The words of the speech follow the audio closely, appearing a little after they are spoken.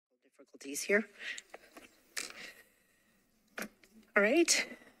difficulties here. All right.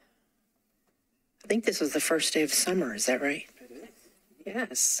 I think this was the first day of summer. Is that right?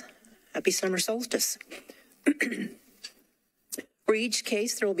 Yes. Happy summer solstice. For each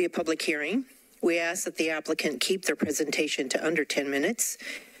case, there will be a public hearing. We ask that the applicant keep their presentation to under 10 minutes.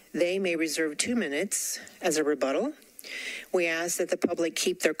 They may reserve 2 minutes as a rebuttal. We ask that the public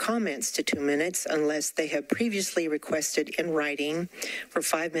keep their comments to 2 minutes unless they have previously requested in writing for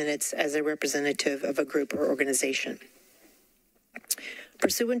 5 minutes as a representative of a group or organization.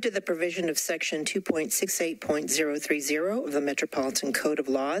 Pursuant to the provision of Section 2.68.030 of the Metropolitan Code of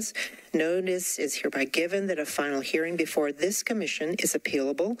Laws, notice is hereby given that a final hearing before this commission is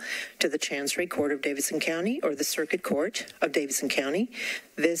appealable to the Chancery Court of Davidson County or the Circuit Court of Davidson County,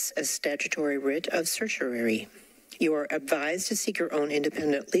 this a statutory writ of certiorari. You are advised to seek your own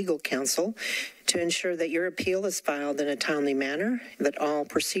independent legal counsel to ensure that your appeal is filed in a timely manner and that all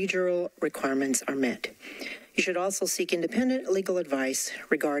procedural requirements are met. You should also seek independent legal advice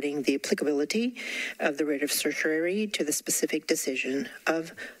regarding the applicability of the writ of certiorari to the specific decision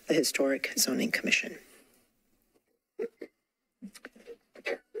of the Historic Zoning Commission.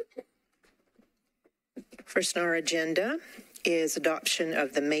 First on our agenda is adoption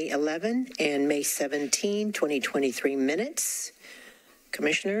of the May 11 and May 17, 2023 minutes.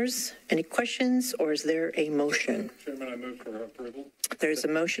 Commissioners, any questions, or is there a motion? Chairman, I move for approval. There's a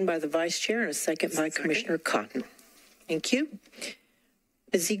motion by the Vice Chair and a second by Commissioner Cotton. Thank you.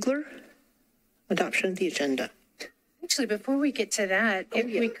 Ms. Ziegler, adoption of the agenda. Actually, before we get to that, if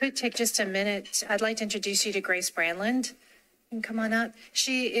we could take just a minute, I'd like to introduce you to Grace Brandland. You can come on up.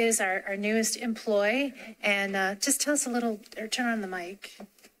 She is our newest employee, and just tell us a little, or turn on the mic.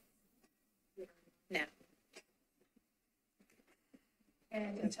 Now.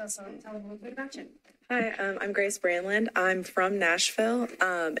 And tell them a little bit about you. Hi, I'm Grace Brandland. I'm from Nashville,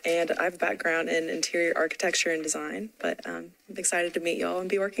 and I have a background in interior architecture and design, but I'm excited to meet you all and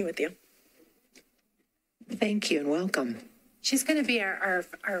be working with you. Thank you and welcome. She's going to be our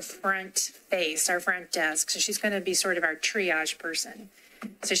front face, our front desk. So she's going to be sort of our triage person.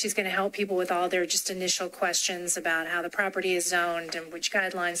 So she's going to help people with all their just initial questions about how the property is zoned and which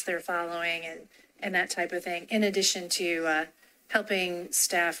guidelines they're following and that type of thing, in addition to helping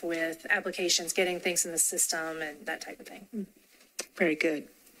staff with applications, getting things in the system and that type of thing. Very good.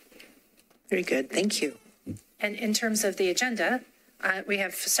 Very good. Thank you. And in terms of the agenda, we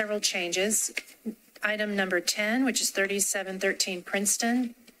have several changes. Item number 10, which is 3713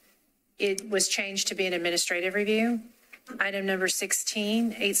 Princeton, it was changed to be an administrative review. Item number 16,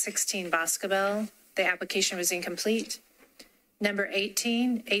 816 Boscobel, the application was incomplete. Number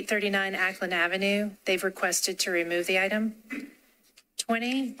 18, 839 Ackland Avenue, they've requested to remove the item.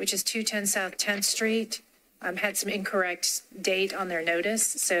 20, which is 210 South 10th Street, had some incorrect date on their notice,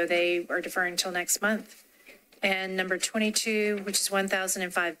 so they are deferring until next month. And number 22, which is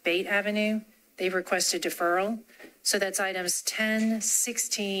 1005 Bate Avenue, they've requested deferral. So that's items 10,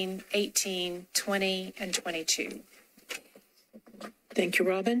 16, 18, 20, and 22. Thank you,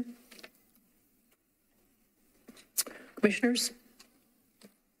 Robin. Commissioners,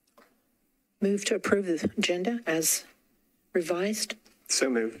 move to approve the agenda as revised. So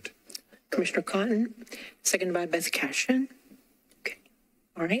moved. Commissioner Cotton, seconded by Beth Cashin. Okay.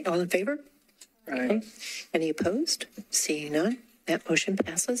 All right. All in favor? Aye. Okay. Any opposed? Seeing none, that motion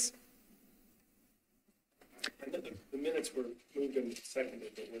passes. The minutes were moved and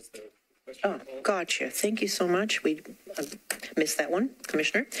seconded, but was there a question? Oh, gotcha. Thank you so much. We missed that one,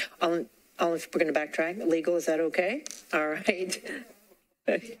 Commissioner. We're going to backtrack. Legal, is that okay? All right.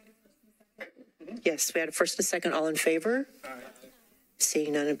 Yes, we had a first and a second. All in favor? Aye.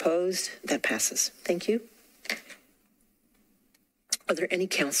 Seeing none opposed, that passes. Thank you. Are there any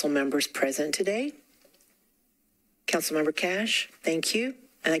council members present today? Councilmember Cash, thank you.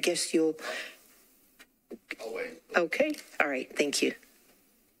 And I guess you'll... I'll wait. Okay. All right. Thank you.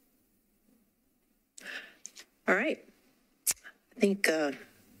 All right. I think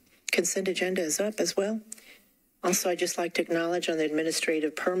consent agenda is up as well. Also, I'd just like to acknowledge on the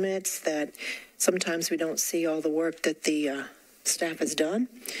administrative permits that sometimes we don't see all the work that the staff has done,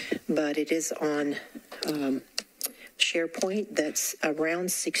 but it is on SharePoint. That's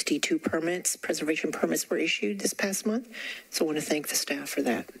around 62 permits, preservation permits were issued this past month. So I want to thank the staff for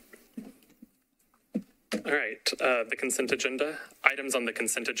that. All right, the consent agenda. Items on the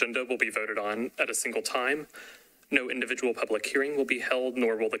consent agenda will be voted on at a single time. No individual public hearing will be held,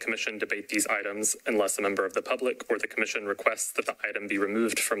 nor will the commission debate these items unless a member of the public or the commission requests that the item be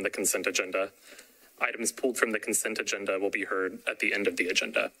removed from the consent agenda. Items pulled from the consent agenda will be heard at the end of the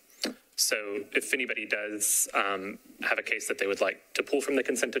agenda. So if anybody does have a case that they would like to pull from the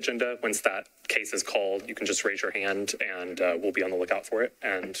consent agenda, once that case is called, you can just raise your hand and we'll be on the lookout for it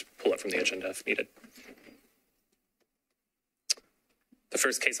and pull it from the agenda if needed. The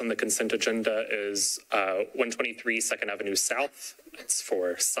first case on the consent agenda is 123 2nd Avenue South. It's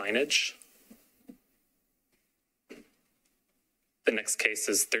for signage. The next case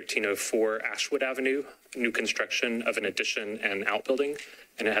is 1304 Ashwood Avenue, new construction of an addition and outbuilding,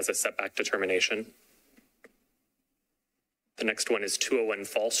 and it has a setback determination. The next one is 201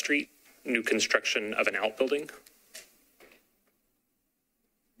 Fall Street, new construction of an outbuilding.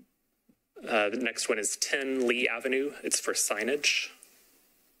 The next one is 10 Lee Avenue. It's for signage.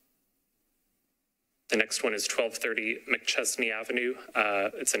 The next one is 1230 McChesney Avenue.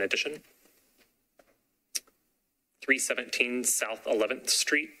 It's an addition. 317 South 11th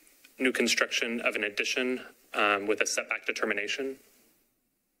Street, new construction of an addition with a setback determination.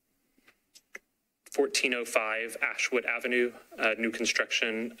 1405 Ashwood Avenue, new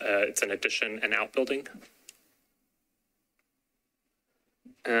construction. It's an addition and outbuilding.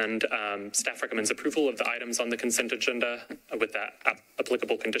 And staff recommends approval of the items on the consent agenda with the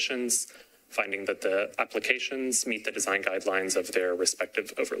applicable conditions, finding that the applications meet the design guidelines of their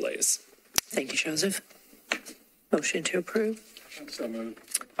respective overlays. Thank you, Joseph. Motion to approve. So moved.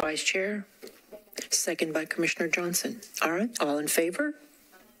 Vice Chair. Second by Commissioner Johnson. All right, all in favor?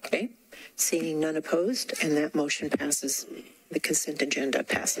 Okay. Seeing none opposed, and that motion passes. The consent agenda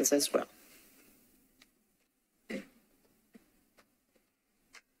passes as well.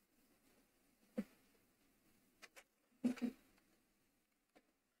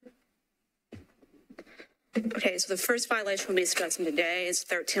 Okay, so the first violation we'll be discussing today is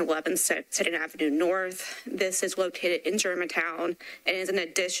 1311 2nd Avenue North. This is located in Germantown and is an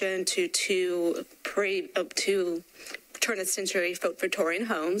addition to two turn-of-the-century Victorian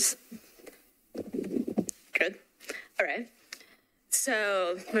homes. Good. All right.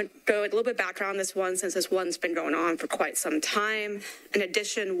 So I'm going to go a little bit background on this one, since this one's been going on for quite some time. An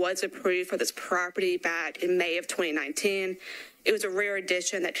addition was approved for this property back in May of 2019. It was a rear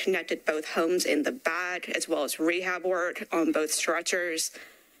addition that connected both homes in the back, as well as rehab work on both structures.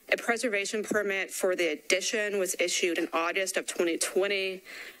 A preservation permit for the addition was issued in August of 2020.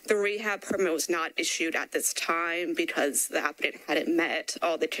 The rehab permit was not issued at this time because the applicant hadn't met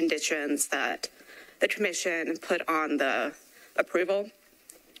all the conditions that the commission put on the approval.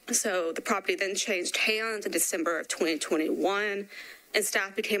 So the property then changed hands in December of 2021, and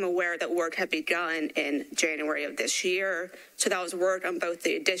staff became aware that work had begun in January of this year. So that was work on both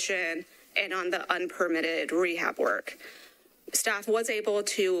the addition and on the unpermitted rehab work. Staff was able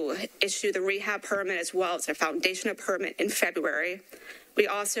to issue the rehab permit as well as a foundation permit in February. We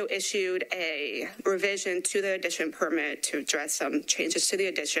also issued a revision to the addition permit to address some changes to the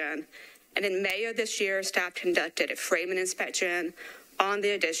addition. And in May of this year, staff conducted a framing inspection on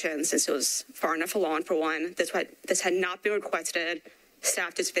the addition, since it was far enough along for one. This had not been requested.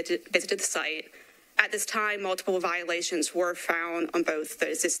 Staff just visited the site. At this time, multiple violations were found on both the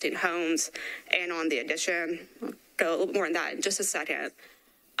existing homes and on the addition. I'll go a little more on that in just a second.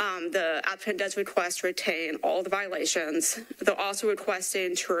 The applicant does request to retain all the violations. They're also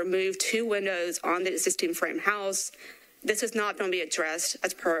requesting to remove 2 windows on the existing frame house. This is not going to be addressed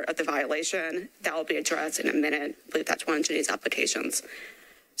as part of the violation. That will be addressed in a minute. I believe that's one of today's applications.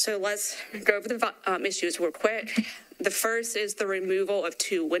 So let's go over the issues real quick. The first is the removal of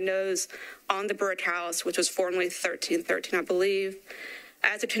 2 windows on the brick house, which was formerly 1313, I believe.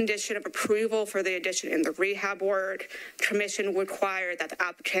 As a condition of approval for the addition in the rehab work, commission required that the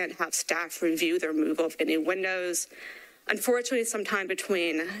applicant have staff review the removal of any windows. Unfortunately, sometime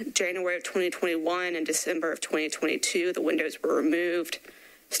between January of 2021 and December of 2022, the windows were removed.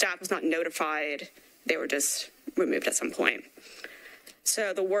 Staff was not notified. They were just removed at some point.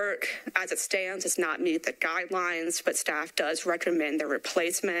 So the work, as it stands, does not meet the guidelines, but staff does recommend their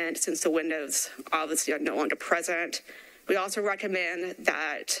replacement since the windows obviously are no longer present. We also recommend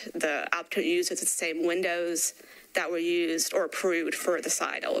that the applicant uses the same windows that were used or approved for the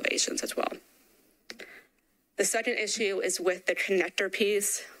side elevations as well. The second issue is with the connector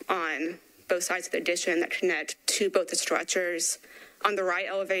piece on both sides of the addition that connect to both the structures. On the right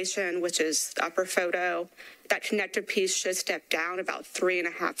elevation, which is the upper photo, that connector piece should step down about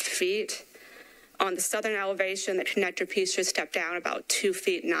 3.5 feet. On the southern elevation, the connector piece should step down about 2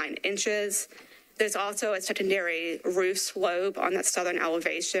 feet 9 inches. There's also a secondary roof slope on that southern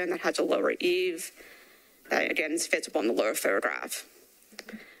elevation that has a lower eave. That, again, is visible in the lower photograph.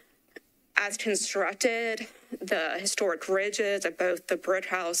 As constructed, the historic ridges of both the brick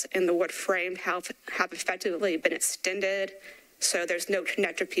house and the wood frame have effectively been extended. So there's no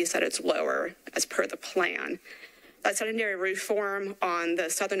connector piece that is lower as per the plan. That secondary roof form on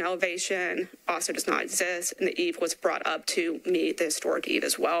the southern elevation also does not exist, and the eave was brought up to meet the historic eave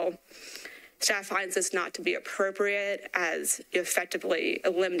as well. Staff finds this not to be appropriate as effectively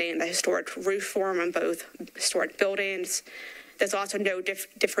eliminating the historic roof form on both historic buildings. There's also no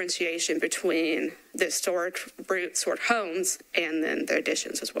differentiation between the historic homes and then the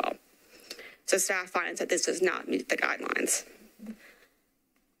additions as well. So staff finds that this does not meet the guidelines.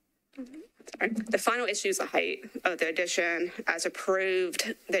 The final issue is the height of the addition. As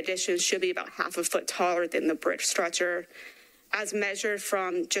approved, the addition should be about half a foot taller than the brick structure. As measured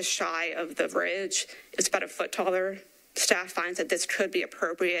from just shy of the ridge, it's about a foot taller. Staff finds that this could be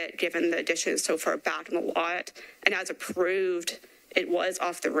appropriate given the addition is so far back in the lot, and as approved, it was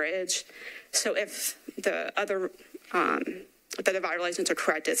off the ridge. So if the other violations are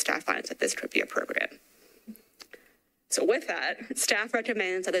corrected, staff finds that this could be appropriate. So with that, staff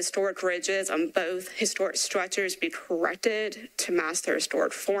recommends that the historic ridges on both historic structures be corrected to match their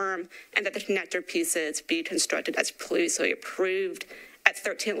historic form, and that the connector pieces be constructed as previously approved at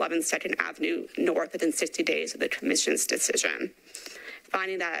 1311 2nd Avenue North within 60 days of the Commission's decision.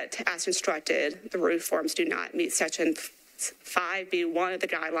 Finding that, as instructed, the roof forms do not meet Section 5B1 of the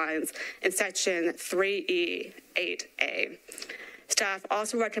guidelines and Section 3E8A. Staff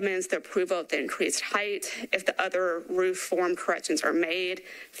also recommends the approval of the increased height if the other roof form corrections are made,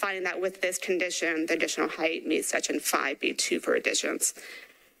 finding that with this condition, the additional height meets Section 5B2 for additions.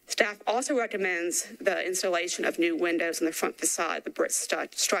 Staff also recommends the installation of new windows in the front facade of the brick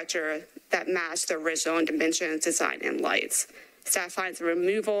structure that match the original dimensions, design, and lights. Staff finds the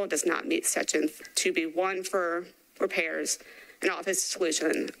removal does not meet Section 2B1 for repairs and offers a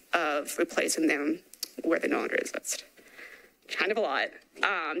solution of replacing them where they no longer exist. Kind of a lot. Do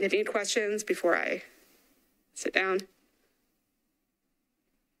you have any questions before I sit down?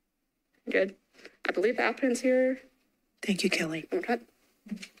 Good. I believe the applicant's here. Thank you, Kelly. Okay.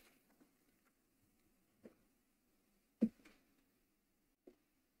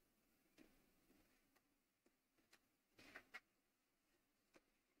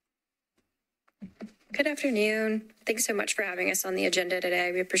 Good afternoon. Thanks so much for having us on the agenda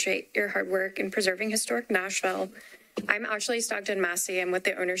today. We appreciate your hard work in preserving historic Nashville. I'm Ashley Stockton-Massey. I'm with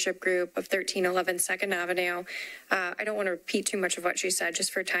the ownership group of 1311 2nd Avenue. I don't want to repeat too much of what she said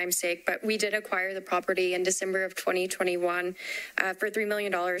just for time's sake, but we did acquire the property in December of 2021 for $3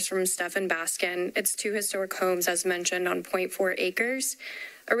 million from Stephen Baskin. It's 2 historic homes, as mentioned, on 0.4 acres.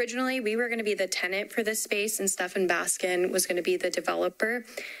 Originally, we were going to be the tenant for this space, and Stephen Baskin was going to be the developer.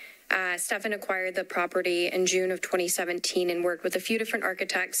 Stephen acquired the property in June of 2017 and worked with a few different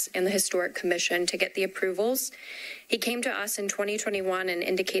architects and the Historic Commission to get the approvals. He came to us in 2021 and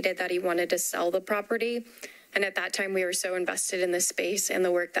indicated that he wanted to sell the property. And at that time, we were so invested in the space and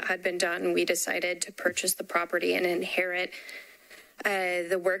the work that had been done, we decided to purchase the property and inherit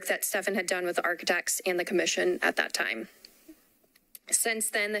the work that Stephen had done with the architects and the commission at that time. Since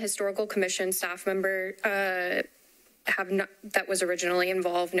then, the Historical Commission staff member that was originally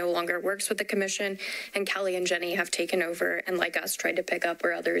involved no longer works with the commission, and Kelly and Jenny have taken over and, like us, tried to pick up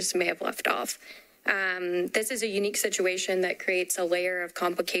where others may have left off. This is a unique situation that creates a layer of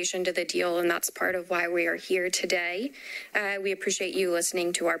complication to the deal, and that's part of why we are here today. We appreciate you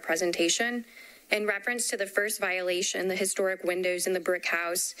listening to our presentation. In reference to the first violation, the historic windows in the brick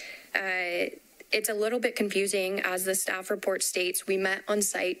house, it's a little bit confusing. As the staff report states, we met on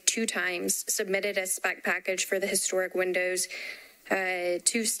site 2 times, submitted a spec package for the historic windows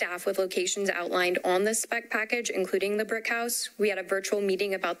to staff with locations outlined on the spec package, including the brick house. We had a virtual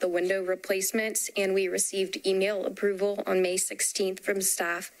meeting about the window replacements, and we received email approval on May 16th from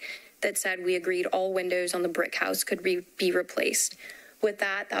staff that said we agreed all windows on the brick house could be replaced. With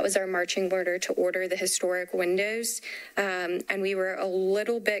that, that was our marching order to order the historic windows, and we were a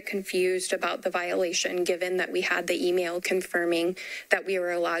little bit confused about the violation given that we had the email confirming that we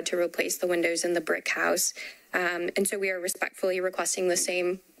were allowed to replace the windows in the brick house. And so we are respectfully requesting the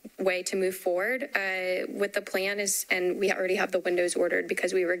same way to move forward with the plan, and we already have the windows ordered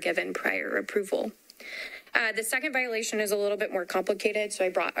because we were given prior approval. The second violation is a little bit more complicated, so I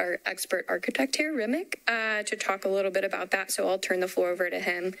brought our expert architect here, Rimick, to talk a little bit about that. So I'll turn the floor over to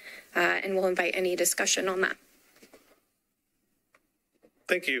him, and we'll invite any discussion on that.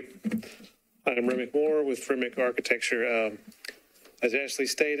 Thank you. I'm Rimick Moore with Rimick Architecture. As Ashley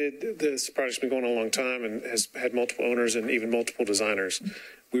stated, this project's been going on a long time and has had multiple owners and even multiple designers.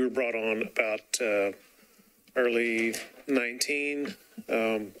 We were brought on about early 19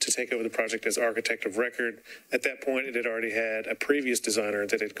 to take over the project as architect of record. At that point, it had already had a previous designer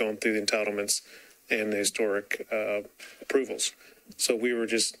that had gone through the entitlements and the historic approvals. So we were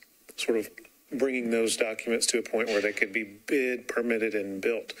just sort of bringing those documents to a point where they could be bid, permitted, and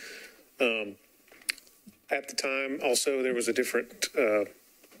built. At the time, also, there was a different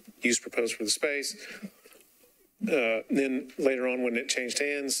use proposed for the space. Then later on, when it changed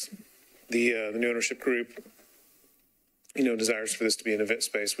hands, the new ownership group, desires for this to be an event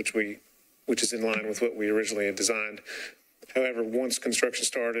space, which is in line with what we originally had designed. However, once construction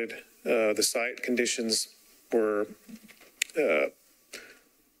started, the site conditions were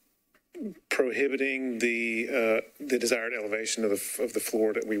prohibiting the desired elevation of the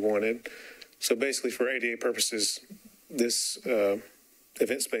floor that we wanted. So basically, for ADA purposes, this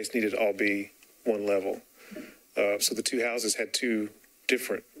event space needed to all be one level. So the two houses had two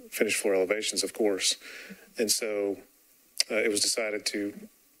different finished floor elevations, of course, and so it was decided to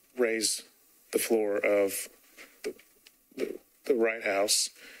raise the floor of the right house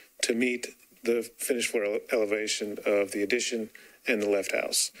to meet the finished floor elevation of the addition and the left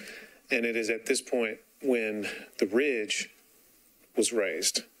house. And it is at this point when the ridge was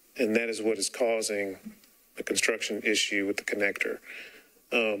raised, and that is what is causing a construction issue with the connector.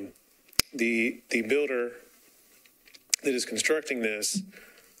 The builder that is constructing this,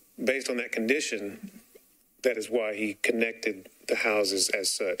 based on that condition, that is why he connected the houses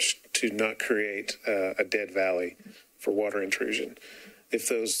as such, to not create a dead valley for water intrusion. If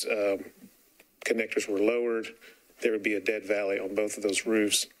those connectors were lowered, there would be a dead valley on both of those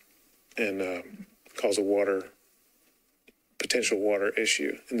roofs and cause a potential water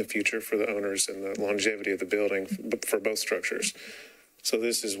issue in the future for the owners and the longevity of the building for both structures. So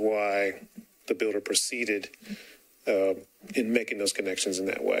this is why the builder proceeded in making those connections in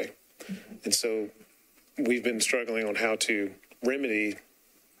that way. And so we've been struggling on how to remedy.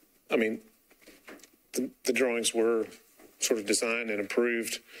 I mean, the drawings were sort of designed and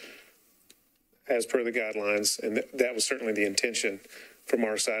approved as per the guidelines, and that was certainly the intention from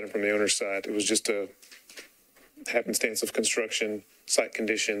our side and from the owner's side. It was just a happenstance of construction, site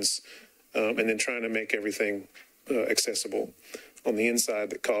conditions, and then trying to make everything accessible on the inside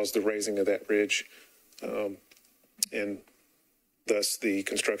that caused the raising of that ridge, and thus the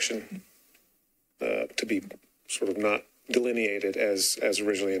construction to be sort of not delineated as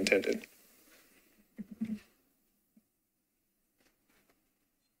originally intended.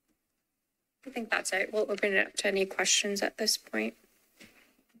 I think that's it. We'll open it up to any questions at this point.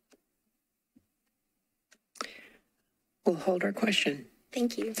 We'll hold our question.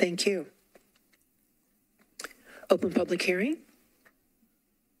 Thank you. Thank you. Open public hearing.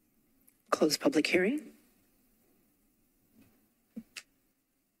 Close public hearing.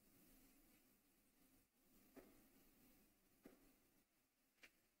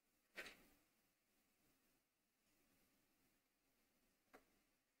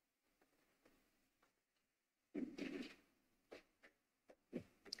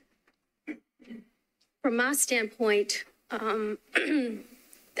 From my standpoint,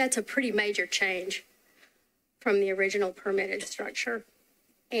 that's a pretty major change from the original permitted structure.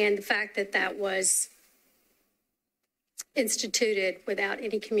 And the fact that that was instituted without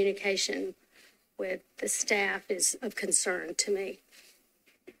any communication with the staff is of concern to me.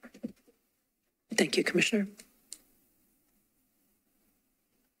 Thank you, Commissioner.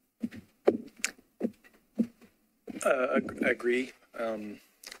 I agree.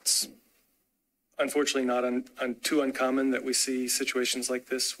 It's unfortunately not too uncommon that we see situations like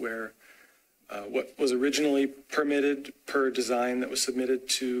this where what was originally permitted per design that was submitted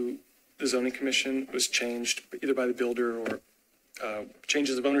to the zoning commission was changed either by the builder or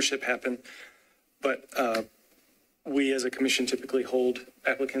changes of ownership happen. But we as a commission typically hold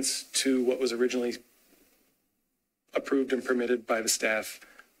applicants to what was originally approved and permitted by the staff.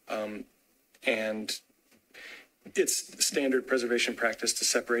 And it's standard preservation practice to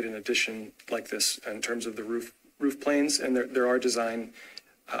separate an addition like this in terms of the roof planes, and there are design.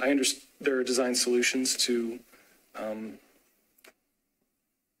 I understand there are design solutions to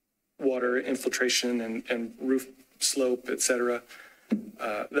water infiltration and roof slope, et cetera,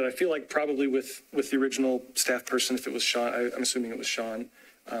 that I feel like probably with the original staff person, if it was Sean, I'm assuming it was Sean,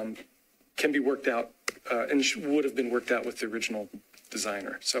 can be worked out and would have been worked out with the original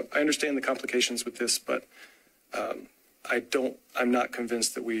designer. So I understand the complications with this, but I'm not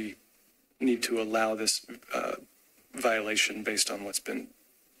convinced that we need to allow this violation based on what's been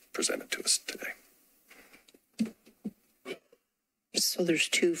presented to us today. So there's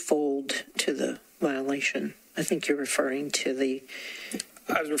twofold to the violation. I think you're referring to the.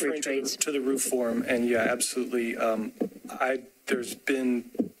 I was referring to the roof form, and yeah, absolutely. There's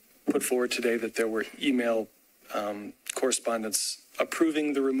been put forward today that there were email correspondence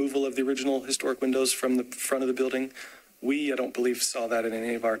approving the removal of the original historic windows from the front of the building. I don't believe, saw that in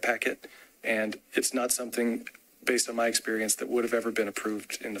any of our packet, and it's not something, based on my experience, that would have ever been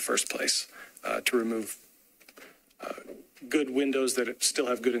approved in the first place, to remove good windows that still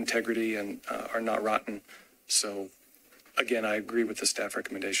have good integrity and are not rotten. So, again, I agree with the staff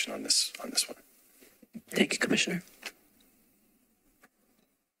recommendation on this one. Thank you, Commissioner.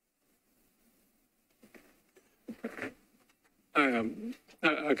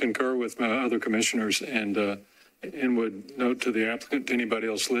 I concur with my other commissioners and would note to the applicant, to anybody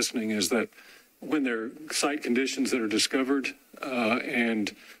else listening, is that when there are site conditions that are discovered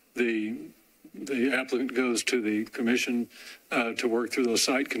and the applicant goes to the commission to work through those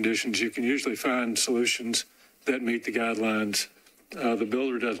site conditions, you can usually find solutions that meet the guidelines. The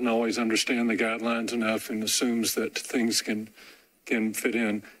builder doesn't always understand the guidelines enough and assumes that things can fit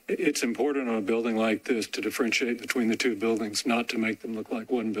in. It's important on a building like this to differentiate between the two buildings, not to make them look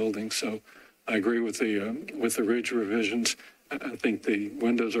like one building. So I agree with the ridge revisions. I think the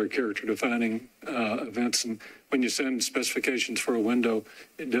windows are character defining events, and when you send specifications for a window,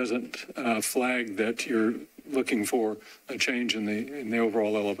 it doesn't flag that you're looking for a change in the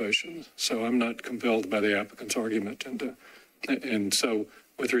overall elevation. So I'm not compelled by the applicant's argument, and so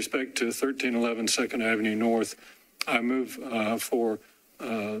with respect to 1311 2nd Avenue North, I move for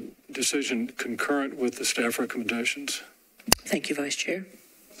decision concurrent with the staff recommendations. Thank you, Vice Chair.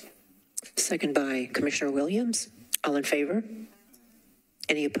 Second by Commissioner Williams. All in favor?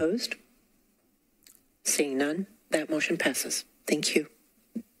 Any opposed? Seeing none, that motion passes. Thank you.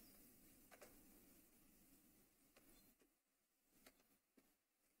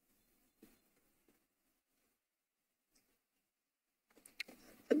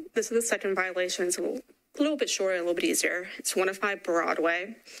 This is the second violation. It's a little bit shorter, a little bit easier. It's 105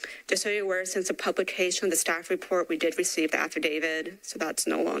 Broadway. Just so you're aware, since the publication of the staff report, we did receive the affidavit, so that's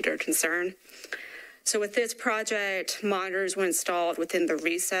no longer a concern. So with this project, monitors were installed within the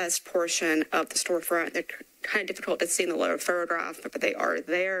recessed portion of the storefront. They're kind of difficult to see in the lower photograph, but they are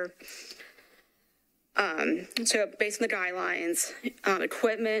there. So based on the guidelines,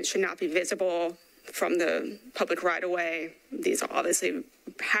 equipment should not be visible from the public right-of-way. These are obviously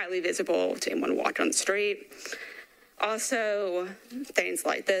highly visible to anyone walking on the street. Also, things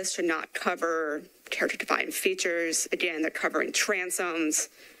like this should not cover character-defining features. Again, they're covering transoms,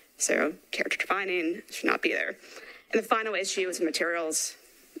 so character-defining should not be there. And the final issue is materials.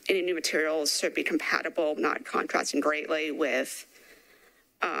 Any new materials should be compatible, not contrasting greatly with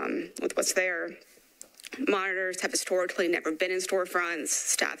what's there. Monitors have historically never been in storefronts.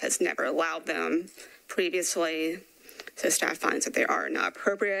 Staff has never allowed them previously, so staff finds that they are not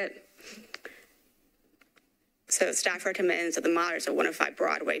appropriate. So staff recommends that the monitors at 105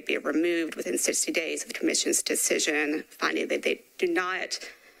 Broadway be removed within 60 days of the commission's decision, finding that they do not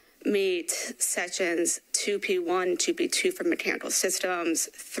meet sections 2P1, 2P2 for mechanical systems,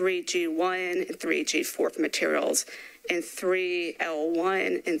 3G1 and 3G4 for materials, and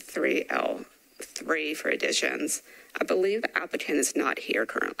 3L1 and 3L3 for additions. I believe the applicant is not here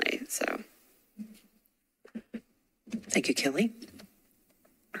currently, so. Thank you, Kelly.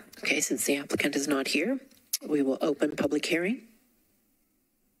 Okay, since the applicant is not here, we will open public hearing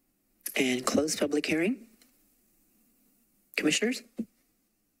and close public hearing. Commissioners?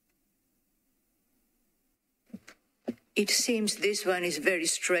 It seems this one is very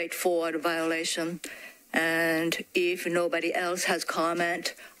straightforward violation. And if nobody else has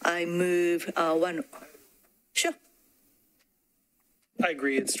comment, I move one. Sure. I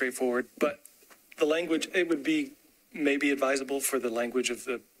agree, it's straightforward, but the language, it would be maybe advisable for the language of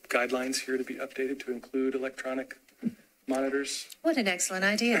the guidelines here to be updated to include electronic monitors. What an excellent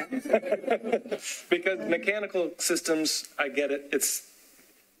idea. Because mechanical systems, I get it.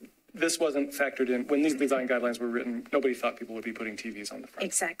 This wasn't factored in. When these design guidelines were written, nobody thought people would be putting TVs on the front.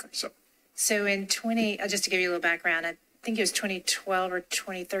 Exactly. So in just to give you a little background, I think it was 2012 or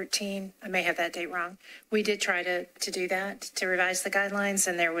 2013. I may have that date wrong. We did try to do that, to revise the guidelines,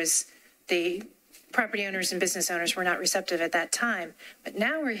 and there was the property owners and business owners were not receptive at that time. But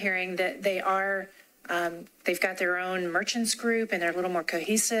now we're hearing that they are, they've got their own merchants group and they're a little more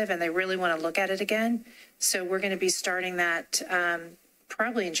cohesive and they really want to look at it again. So we're going to be starting that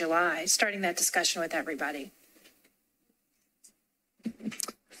probably in July, starting that discussion with everybody.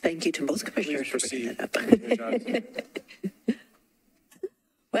 Thank you to both commissioners for bringing that up.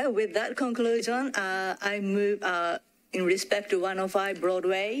 Well, with that conclusion, I move in respect to 105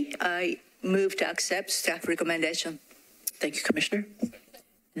 Broadway, I move to accept staff recommendation. Thank you, Commissioner.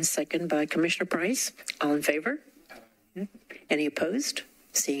 And second by Commissioner Price. All in favor? Any opposed?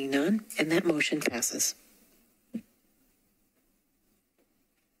 Seeing none, and that motion passes.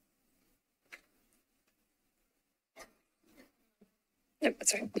 Nope,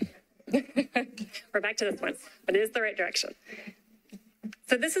 that's right. We're back to this one, but it is the right direction.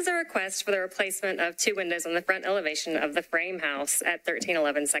 So this is a request for the replacement of 2 windows on the front elevation of the frame house at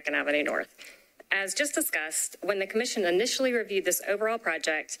 1311 2nd Avenue North. As just discussed, when the commission initially reviewed this overall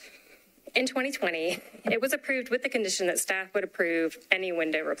project in 2020, it was approved with the condition that staff would approve any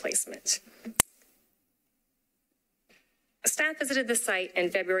window replacement. Staff visited the site in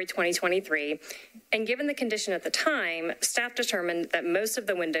February 2023, and given the condition at the time, staff determined that most of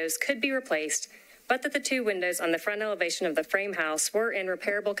the windows could be replaced, but that the 2 windows on the front elevation of the frame house were in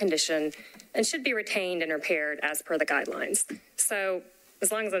repairable condition and should be retained and repaired as per the guidelines. So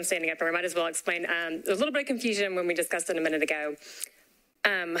as long as I'm standing up here, I might as well explain. There was a little bit of confusion when we discussed it a minute ago.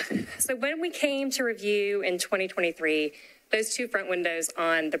 So when we came to review in 2023, those 2 front windows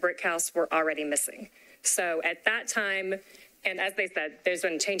on the brick house were already missing. So at that time, and as they said, there's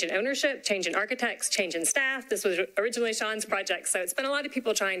been a change in ownership, change in architects, change in staff. This was originally Sean's project, so it's been a lot of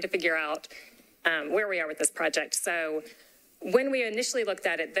people trying to figure out where we are with this project. So when we initially looked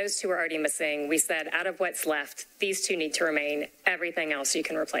at it, those 2 were already missing. We said, out of what's left, these 2 need to remain. Everything else you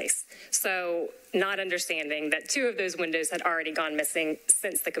can replace. So not understanding that 2 of those windows had already gone missing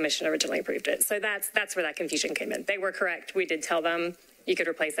since the commission originally approved it. So that's where that confusion came in. They were correct. We did tell them you could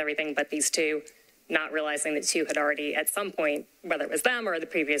replace everything but these 2, not realizing that 2 had already, at some point, whether it was them or the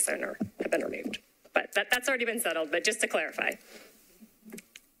previous owner, had been removed. But that's already been settled, but just to clarify.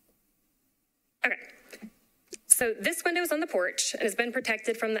 Okay. So this window is on the porch and has been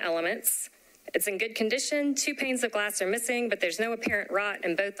protected from the elements. It's in good condition. 2 panes of glass are missing, but there's no apparent rot,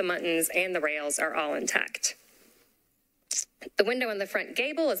 and both the muntins and the rails are all intact. The window on the front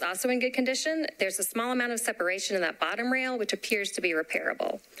gable is also in good condition. There's a small amount of separation in that bottom rail, which appears to be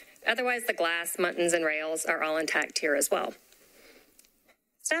repairable. Otherwise, the glass, muntins, and rails are all intact here as well.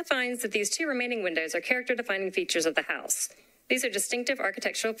 Staff finds that these 2 remaining windows are character-defining features of the house. These are distinctive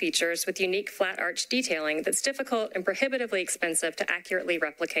architectural features with unique flat arch detailing that's difficult and prohibitively expensive to accurately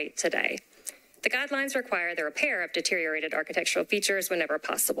replicate today. The guidelines require the repair of deteriorated architectural features whenever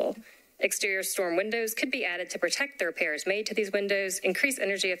possible. Exterior storm windows could be added to protect the repairs made to these windows, increase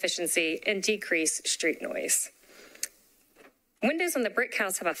energy efficiency, and decrease street noise. Windows on the brick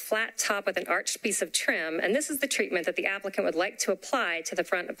house have a flat top with an arched piece of trim, and this is the treatment that the applicant would like to apply to the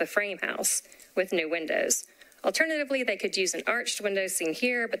front of the frame house with new windows. Alternatively, they could use an arched window seen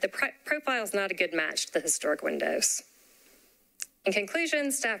here, but the profile is not a good match to the historic windows. In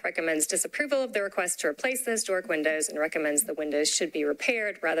conclusion, staff recommends disapproval of the request to replace the historic windows and recommends the windows should be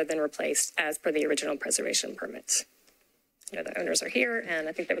repaired rather than replaced as per the original preservation permit. I know the owners are here, and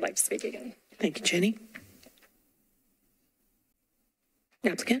I think they would like to speak again. Thank you, Jenny.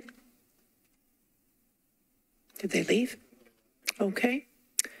 Applicant? Did they leave? Okay.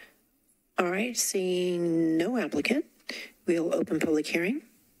 All right, seeing no applicant, we'll open public hearing.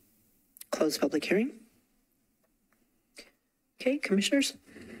 Close public hearing. Okay, commissioners?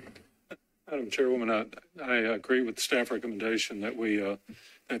 Madam Chairwoman, I agree with the staff recommendation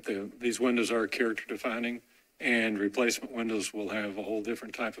that these windows are character defining, and replacement windows will have a whole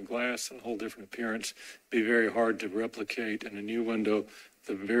different type of glass and a whole different appearance. Be very hard to replicate in a new window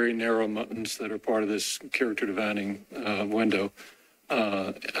the very narrow muntins that are part of this character defining window.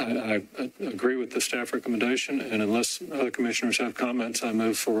 I agree with the staff recommendation, and unless other commissioners have comments, I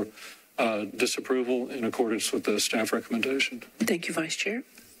move for disapproval in accordance with the staff recommendation. Thank you, Vice Chair.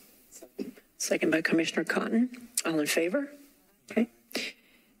 Second by Commissioner Cotton. All in favor? Okay.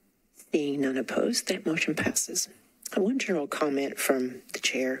 Seeing none opposed, that motion passes. One general comment from the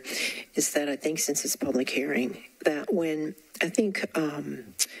chair is that I think since it's public hearing, that when I think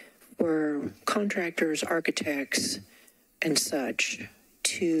for contractors, architects, and such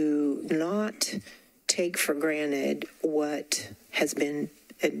to not take for granted what has been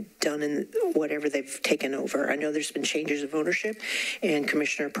done in whatever they've taken over. I know there's been changes of ownership, and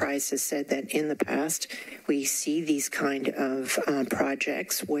Commissioner Price has said that in the past we see these kind of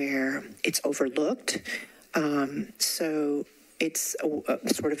projects where it's overlooked. So it's a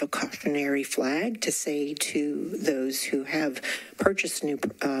sort of a cautionary flag to say to those who have purchased new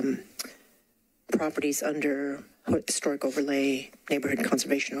properties under historic overlay, neighborhood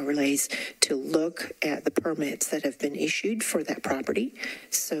conservation overlays, to look at the permits that have been issued for that property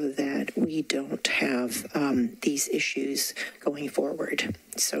so that we don't have these issues going forward.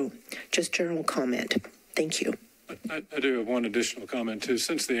 So just general comment. Thank you. I do have one additional comment too.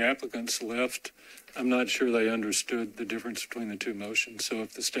 Since the applicants left, I'm not sure they understood the difference between the 2 motions. So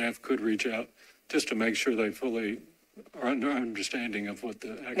if the staff could reach out just to make sure they fully are under understanding of what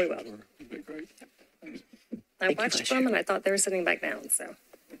the actions were, would be great. Thanks. I watched them and I thought they were sitting back down, so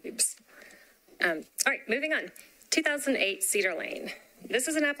oops. All right, moving on. 2008 Cedar Lane. This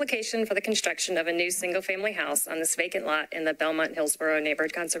is an application for the construction of a new single-family house on this vacant lot in the Belmont-Hillsborough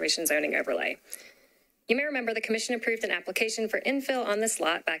Neighborhood Conservation Zoning Overlay. You may remember the commission approved an application for infill on this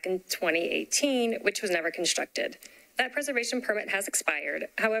lot back in 2018, which was never constructed. That preservation permit has expired.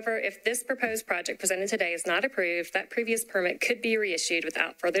 However, if this proposed project presented today is not approved, that previous permit could be reissued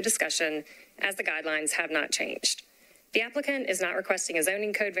without further discussion, as the guidelines have not changed. The applicant is not requesting a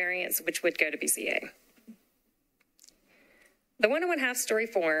zoning code variance, which would go to BCA. The 1 1/2 story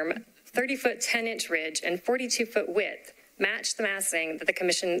form, 30-foot 10-inch ridge, and 42-foot width match the massing that the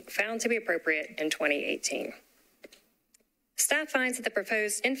commission found to be appropriate in 2018. Staff finds that the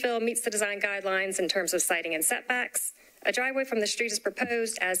proposed infill meets the design guidelines in terms of siting and setbacks. A driveway from the street is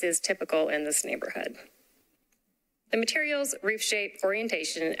proposed, as is typical in this neighborhood. The materials, roof shape,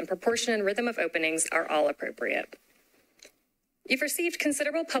 orientation, and proportion and rhythm of openings are all appropriate. You've received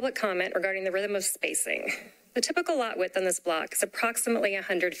considerable public comment regarding the rhythm of spacing. The typical lot width on this block is approximately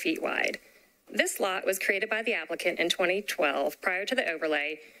 100 feet wide. This lot was created by the applicant in 2012 prior to the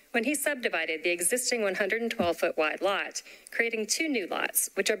overlay, when he subdivided the existing 112-foot wide lot, creating 2 new lots,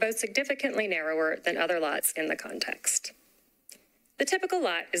 which are both significantly narrower than other lots in the context. The typical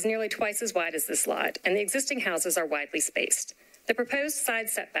lot is nearly twice as wide as this lot, and the existing houses are widely spaced. The proposed side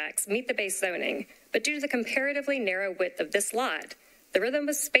setbacks meet the base zoning, but due to the comparatively narrow width of this lot, the rhythm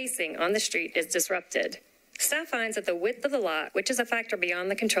of spacing on the street is disrupted. Staff finds that the width of the lot, which is a factor beyond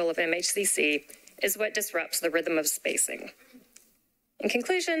the control of MHCC, is what disrupts the rhythm of spacing. In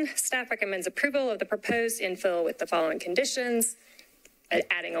conclusion, staff recommends approval of the proposed infill with the following conditions: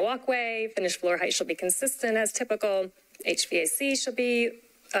 adding a walkway, finished floor height shall be consistent as typical, HVAC shall be,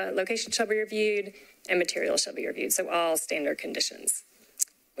 location shall be reviewed, and materials shall be reviewed. So all standard conditions.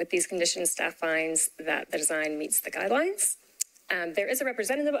 With these conditions, staff finds that the design meets the guidelines. There is a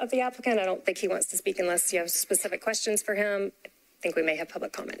representative of the applicant. I don't think he wants to speak unless you have specific questions for him. I think we may have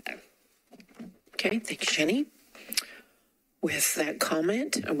public comment though. Okay, thank you, Jenny. With that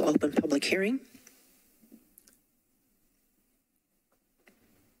comment, I will open public hearing.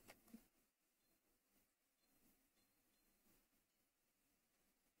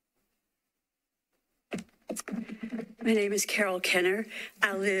 My name is Carol Kenner.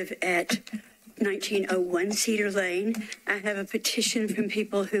 I live at 1901 Cedar Lane. I have a petition from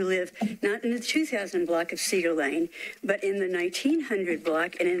people who live not in the 2000 block of Cedar Lane, but in the 1900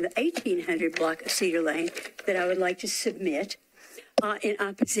 block and in the 1800 block of Cedar Lane that I would like to submit in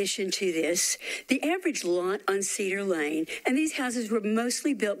opposition to this. The average lot on Cedar Lane, and these houses were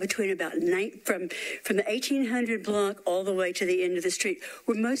mostly built between about from the 1800 block all the way to the end of the street,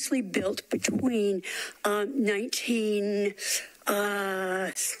 were mostly built between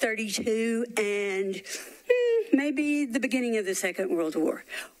 1932 and maybe the beginning of the Second World War.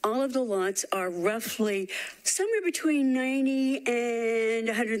 All of the lots are roughly somewhere between 90 and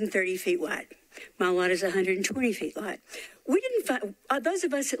 130 feet wide. My lot is 120 feet wide. We didn't find, those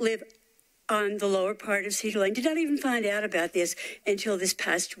of us that live on the lower part of Cedar Lane did not even find out about this until this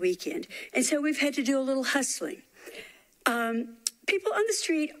past weekend. And so we've had to do a little hustling. People on the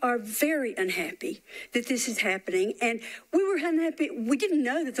street are very unhappy that this is happening, and we were unhappy. We didn't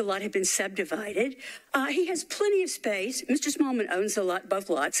know that the lot had been subdivided. He has plenty of space. Mr. Smallman owns the lot, both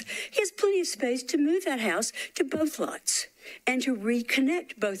lots. He has plenty of space to move that house to both lots and to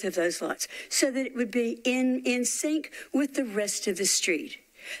reconnect both of those lots so that it would be in sync with the rest of the street.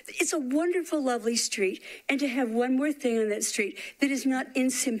 It's a wonderful, lovely street, and to have one more thing on that street that is not in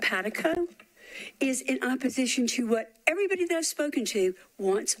simpatico is in opposition to what everybody that I've spoken to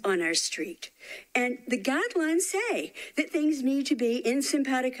wants on our street. And the guidelines say that things need to be in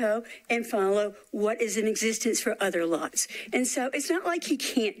simpatico and follow what is in existence for other lots. And so it's not like he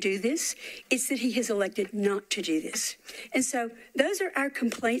can't do this. It's that he has elected not to do this. And so those are our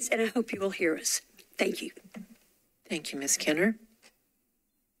complaints, and I hope you will hear us. Thank you. Thank you, Ms. Kenner.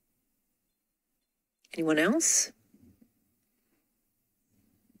 Anyone else?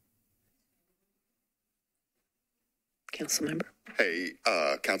 Council member. Hey,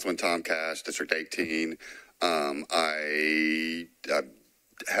 Councilman Tom Cash, District 18. I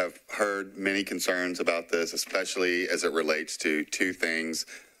have heard many concerns about this, especially as it relates to two things: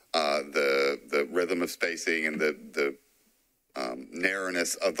 the rhythm of spacing and the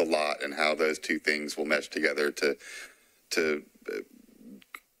narrowness of the lot, and how those two things will mesh together to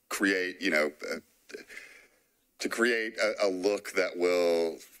create, to create a look that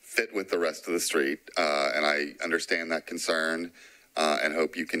will fit with the rest of the street. And I understand that concern and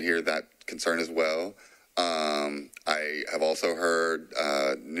hope you can hear that concern as well. I have also heard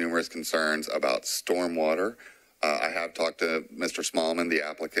numerous concerns about stormwater. I have talked to Mr. Smallman, the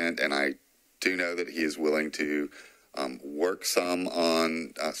applicant, and I do know that he is willing to work some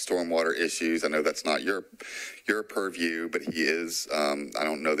on stormwater issues. I know that's not your purview, but he is. I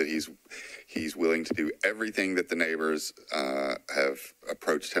don't know that he's willing to do everything that the neighbors have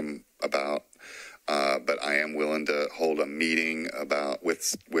approached him about. But I am willing to hold a meeting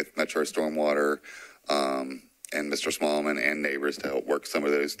with Metro Stormwater and Mr. Smallman and neighbors to help work some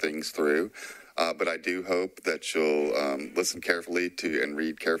of those things through. But I do hope that you'll listen carefully to and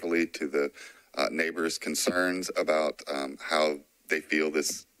read carefully to the neighbors' concerns about how they feel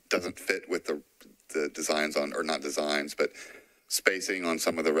this doesn't fit with the designs on, or not designs, but spacing on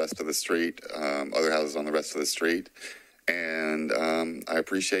some of the rest of the street, other houses on the rest of the street. And I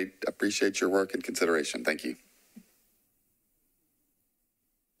appreciate your work and consideration. Thank you.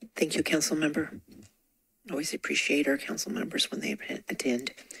 Thank you, Council Member. Always appreciate our council members when they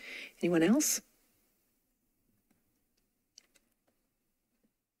attend. Anyone else?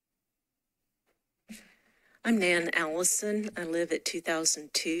 I'm Nan Allison. I live at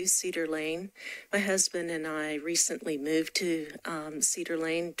 2002 Cedar Lane. My husband and I recently moved to Cedar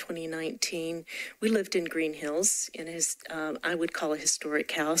Lane 2019. We lived in Green Hills in his, I would call a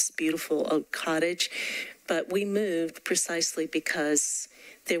historic house, beautiful oak cottage. But we moved precisely because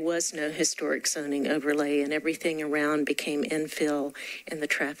there was no historic zoning overlay and everything around became infill and the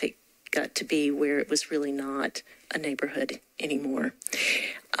traffic got to be where it was really not a neighborhood anymore.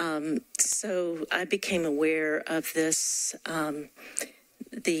 So I became aware of this,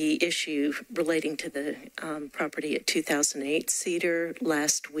 the issue relating to the property at 2008 Cedar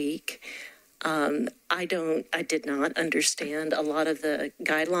last week. I did not understand a lot of the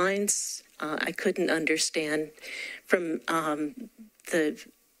guidelines. I couldn't understand from the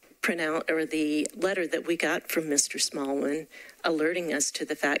printout or the letter that we got from Mr. Smallman alerting us to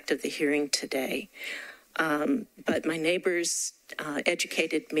the fact of the hearing today. But my neighbors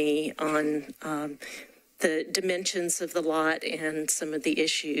educated me on the dimensions of the lot and some of the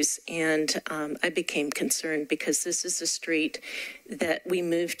issues, and I became concerned because this is a street that we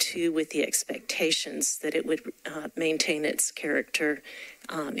moved to with the expectations that it would maintain its character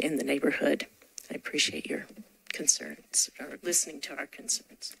in the neighborhood. I appreciate your concerns, or listening to our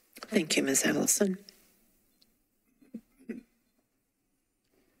concerns. Thank you, Ms. Allison.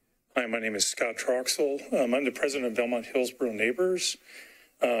 Hi, my name is Scott Troxel. I'm the president of Belmont Hillsborough Neighbors.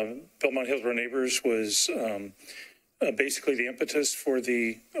 Belmont Hillsborough Neighbors was basically the impetus for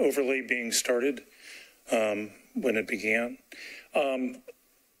the overlay being started when it began. I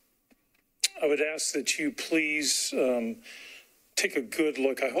would ask that you please take a good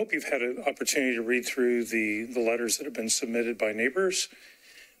look. I hope you've had an opportunity to read through the letters that have been submitted by neighbors.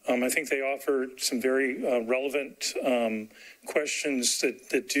 I think they offer some very relevant questions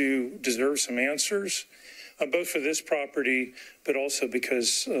that do deserve some answers, both for this property, but also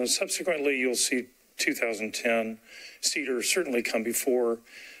because subsequently you'll see 2010 Cedar certainly come before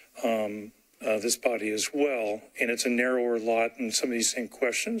this body as well. And it's a narrower lot, and some of these same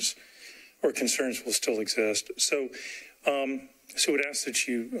questions or concerns will still exist. So I would ask that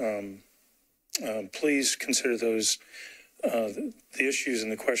you please consider those the issues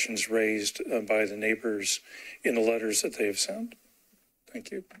and the questions raised by the neighbors in the letters that they have sent.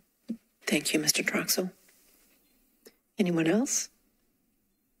 Thank you. Thank you, Mr. Troxel. Anyone else?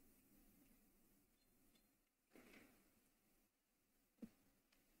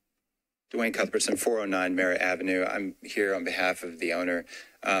 Dwayne Cuthbertson, 409 Merritt Avenue. I'm here on behalf of the owner,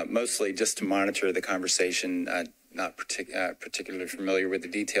 mostly just to monitor the conversation. Not particularly familiar with the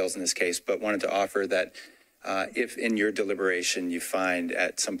details in this case, but wanted to offer that if in your deliberation you find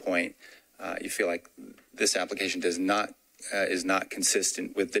at some point you feel like this application is not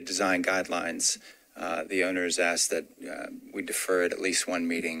consistent with the design guidelines, the owners ask that we defer it at least one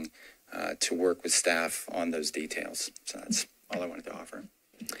meeting to work with staff on those details. So that's all I wanted to offer.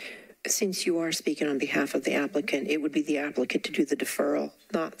 Since you are speaking on behalf of the applicant, it would be the applicant to do the deferral,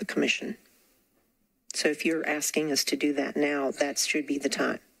 not the commission. So if you're asking us to do that now, that should be the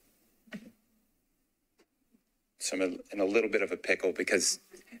time. So I'm in a little bit of a pickle because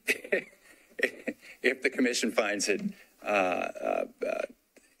if the commission finds it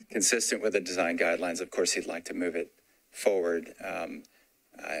consistent with the design guidelines, of course, he'd like to move it forward.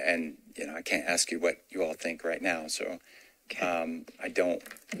 And, you know, I can't ask you what you all think right now. So I don't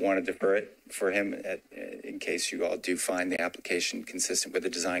want to defer it for him in case you all do find the application consistent with the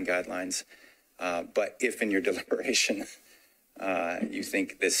design guidelines. But if in your deliberation you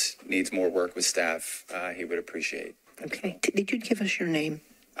think this needs more work with staff, he would appreciate. Okay. Did you give us your name?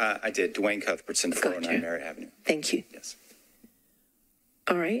 I did. Dwayne Cuthbertson, 409 Merritt Avenue. Thank you. Yes.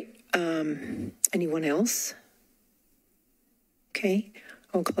 All right. Anyone else? Okay.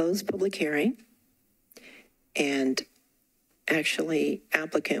 I'll close public hearing. And actually,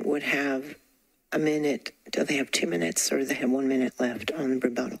 applicant would have a minute. Do they have 2 minutes or do they have 1 minute left on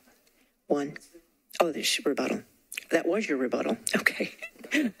rebuttal? One. Oh, there's rebuttal. That was your rebuttal. Okay.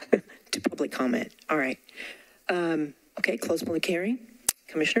 To public comment. All right. Okay, close public hearing.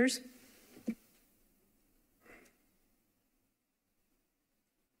 Commissioners?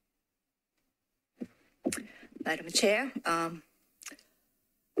 Madam Chair,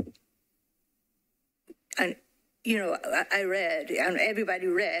 and you know, I read, and everybody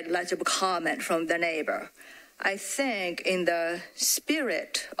read lots of comment from the neighbor. I think in the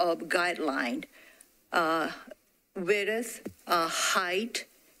spirit of guideline, width, height,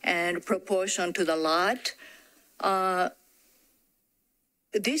 and proportion to the lot,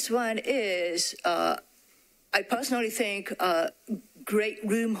 this one is, I personally think, great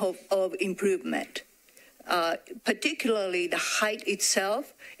room of improvement. Particularly the height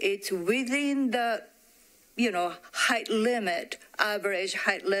itself, it's within the, height limit, average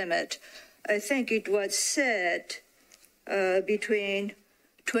height limit. I think it was set between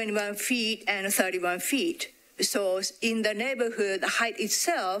 21 feet and 31 feet. So in the neighborhood, the height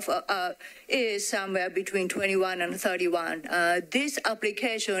itself is somewhere between 21 and 31. This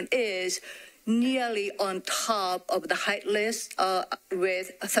application is nearly on top of the height list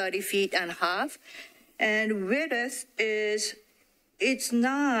with 30 feet and a half. And width it's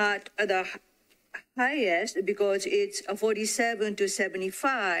not the highest because it's 47 to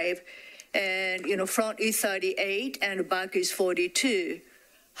 75, and front is 38 and back is 42.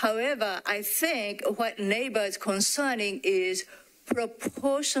 However, I think what neighbor is concerning is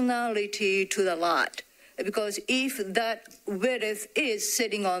proportionality to the lot. Because if that width is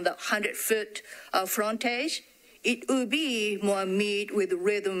sitting on the 100-foot frontage, it would be more meet with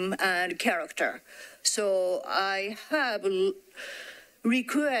rhythm and character. So I have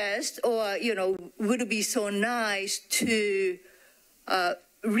request or, would be so nice to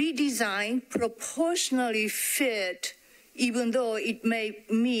redesign proportionally fit, even though it may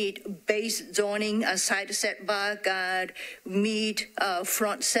meet base zoning and side setback and meet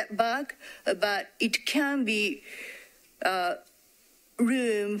front setback, but it can be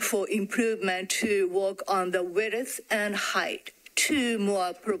room for improvement to work on the width and height to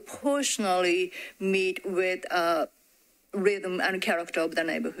more proportionally meet with rhythm and character of the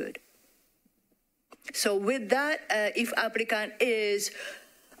neighborhood. So with that, if applicant is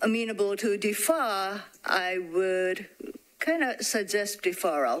amenable to defer, I would kind of suggest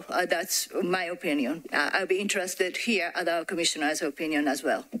deferral. That's my opinion. I'll be interested here at our commissioner's opinion as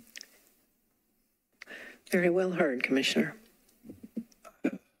well. Very well heard, Commissioner.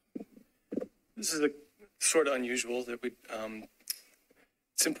 This is sort of unusual that we,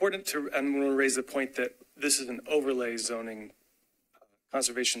 it's important to, I'm going to raise the point that this is an overlay zoning,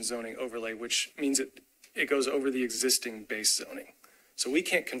 conservation zoning overlay, which means it goes over the existing base zoning. So we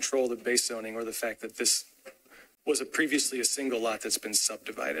can't control the base zoning or the fact that this was previously a single lot that's been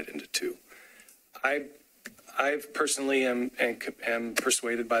subdivided into two. I personally am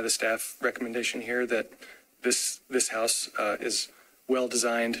persuaded by the staff recommendation here that this house is well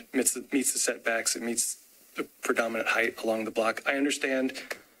designed, meets the setbacks, it meets the predominant height along the block. I understand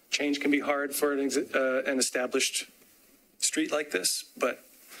change can be hard for an established street like this, but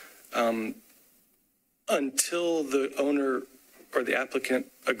until the owner or the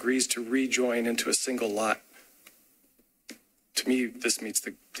applicant agrees to rejoin into a single lot, to me, this meets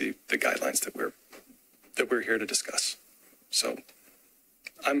the guidelines that we're here to discuss. So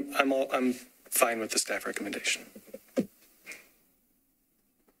I'm fine with the staff recommendation.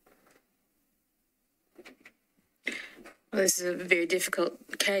 Well, this is a very difficult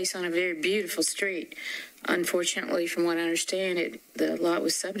case on a very beautiful street. Unfortunately, from what I understand, the lot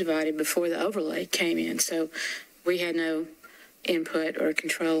was subdivided before the overlay came in, so we had no input or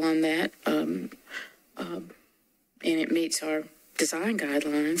control on that, and it meets our design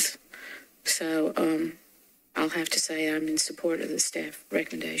guidelines. So I'll have to say I'm in support of the staff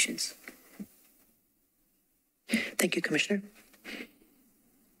recommendations. Thank you, Commissioner.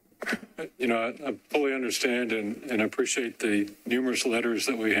 I fully understand and appreciate the numerous letters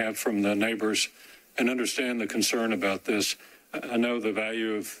that we have from the neighbors and understand the concern about this. I know the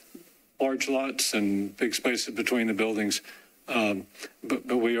value of large lots and big spaces between the buildings,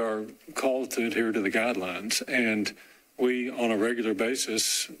 but we are called to adhere to the guidelines, and we, on a regular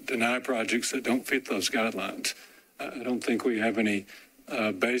basis, deny projects that don't fit those guidelines. I don't think we have any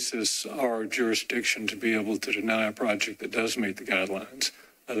basis or jurisdiction to be able to deny a project that does meet the guidelines.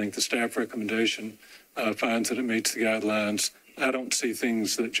 I think the staff recommendation finds that it meets the guidelines. I don't see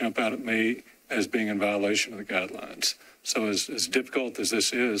things that jump out at me as being in violation of the guidelines. So as difficult as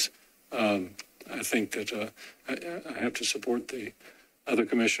this is, I think that I have to support the other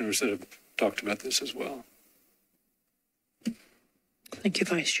commissioners that have talked about this as well. Thank you,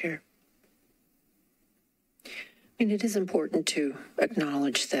 Vice Chair. I mean, it is important to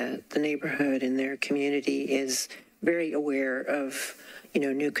acknowledge that the neighborhood and their community is very aware of,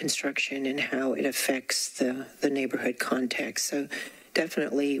 new construction and how it affects the neighborhood context. So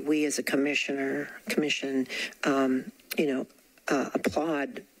definitely we as a commission,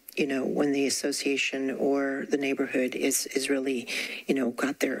 applaud, when the association or the neighborhood is really,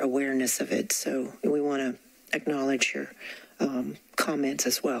 got their awareness of it. So we want to acknowledge your comments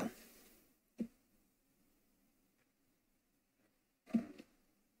as well.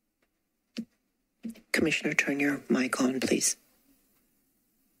 Commissioner, turn your mic on, please.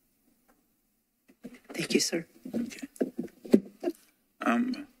 Thank you, sir. Okay.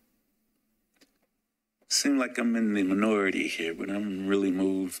 Seem like I'm in the minority here, but I'm really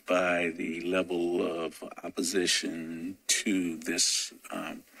moved by the level of opposition to this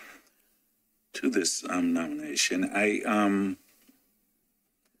nomination. I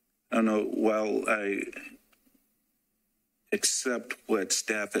don't know. While I accept what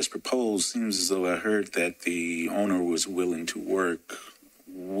staff has proposed, seems as though I heard that the owner was willing to work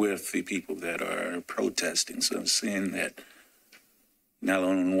with the people that are protesting. So I'm seeing that not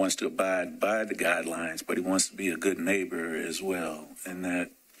only wants to abide by the guidelines, but he wants to be a good neighbor as well. And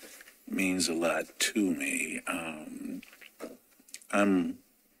that means a lot to me. I'm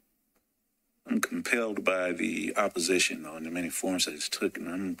compelled by the opposition, though, in the many forms that it's took, and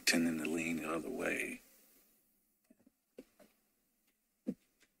I'm tending to lean the other way.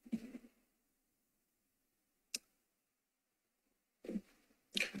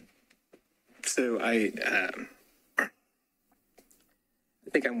 So I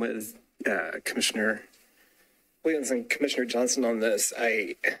think I'm with Commissioner Williams and Commissioner Johnson on this.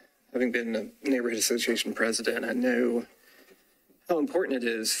 Having been a neighborhood association president, I know how important it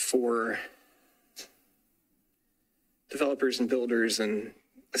is for developers and builders and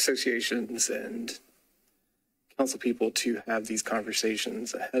associations and council people to have these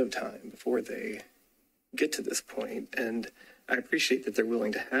conversations ahead of time before they get to this point. And I appreciate that they're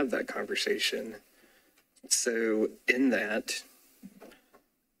willing to have that conversation. So in that,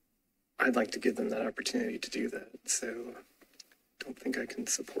 I'd like to give them that opportunity to do that. So I don't think I can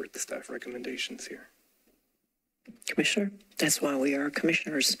support the staff recommendations here. Commissioner, that's why we are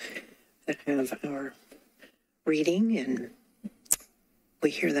commissioners that have our reading, and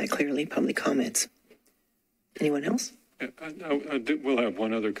we hear that clearly. Public comments. Anyone else? We'll have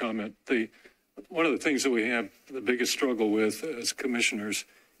one other comment. One of the things that we have the biggest struggle with as commissioners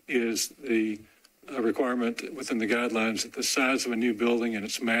is the requirement within the guidelines that the size of a new building and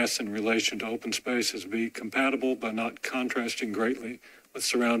its mass in relation to open spaces be compatible but not contrasting greatly with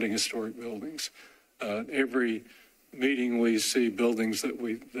surrounding historic buildings. Every meeting we see buildings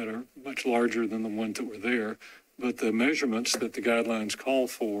that are much larger than the ones that were there, but the measurements that the guidelines call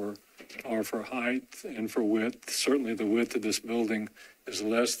for are for height and for width. Certainly the width of this building is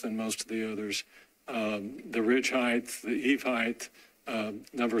less than most of the others. The ridge height, the eave height,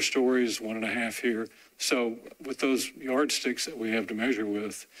 number of stories, 1.5 here. So with those yardsticks that we have to measure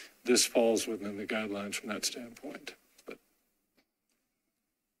with, this falls within the guidelines from that standpoint. But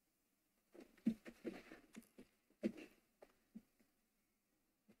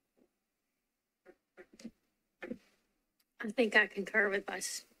I think I concur with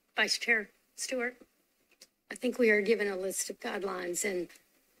Vice Chair Stewart. I think we are given a list of guidelines, and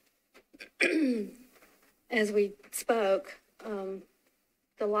as we spoke,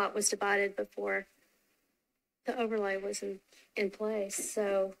 the lot was divided before the overlay was in place.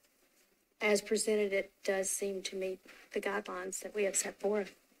 So as presented, it does seem to meet the guidelines that we have set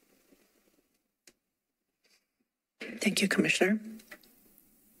forth. Thank you, Commissioner.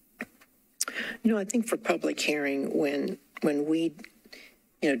 I think for public hearing, when we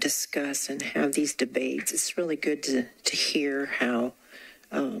discuss and have these debates, it's really good to hear how,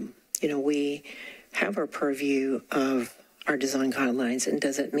 we have our purview of our design guidelines and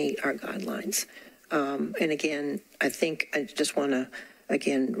does it meet our guidelines. And again, I think I just want to,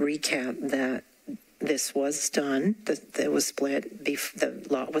 recap that this was done, that was split, the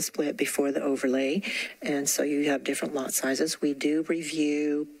lot was split before the overlay. And so you have different lot sizes. We do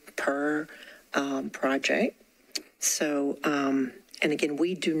review per project. So, and again,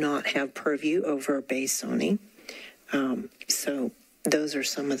 we do not have purview over base zoning. So those are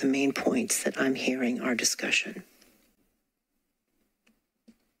some of the main points that I'm hearing our discussion.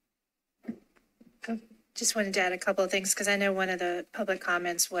 Just wanted to add a couple of things because I know one of the public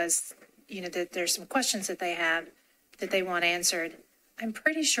comments was, that there's some questions that they have that they want answered. I'm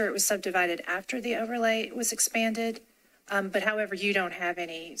pretty sure it was subdivided after the overlay was expanded. But however, you don't have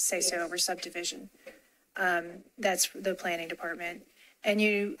any say-so over subdivision. That's the planning department. And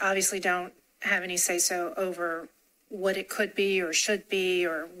you obviously don't have any say-so over what it could be or should be,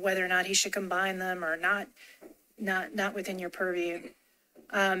 or whether or not he should combine them or not within your purview.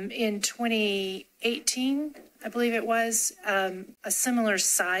 In 2018, I believe it was, a similar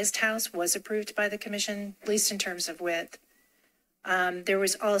sized house was approved by the commission, at least in terms of width. There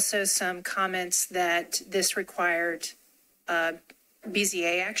was also some comments that this required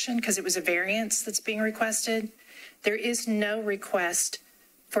BZA action because it was a variance that's being requested. There is no request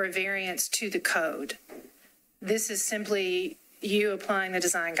for a variance to the code. This is simply you applying the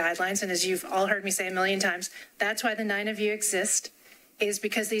design guidelines. And as you've all heard me say a million times, that's why the 9 of you exist, is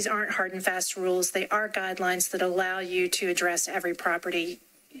because these aren't hard and fast rules. They are guidelines that allow you to address every property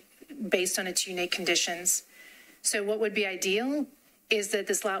based on its unique conditions. So what would be ideal is that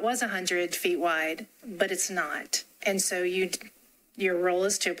this lot was 100 feet wide, but it's not. And so your role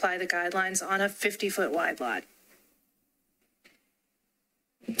is to apply the guidelines on a 50-foot wide lot.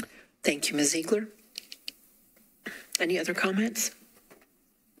 Thank you, Ms. Ziegler. Any other comments?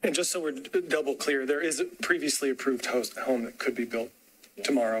 And just so we're double clear, there is a previously approved home that could be built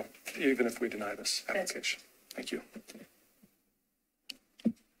tomorrow, even if we deny this application. Thank you.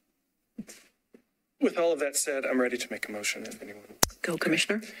 With all of that said, I'm ready to make a motion if anyone. Go,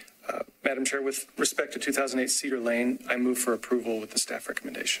 Commissioner. Madam Chair, with respect to 2008 Cedar Lane, I move for approval with the staff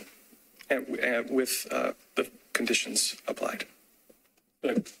recommendation and with the conditions applied.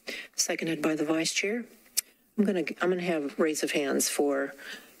 Seconded by the Vice Chair. I'm gonna have raise of hands for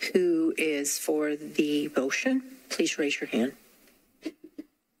who is for the motion. Please raise your hand.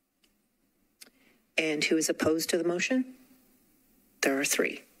 And who is opposed to the motion? There are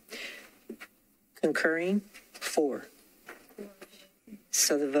 3. Concurring, 4.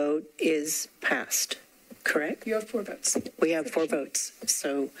 So the vote is passed, correct? You have 4 votes. We have 4 votes,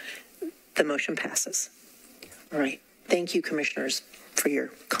 so the motion passes. All right. Thank you, commissioners, for your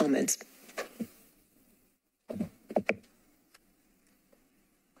comments.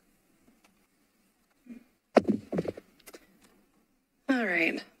 All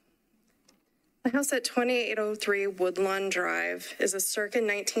right. The house at 2803 Woodlawn Drive is a circa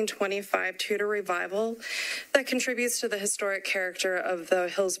 1925 Tudor revival that contributes to the historic character of the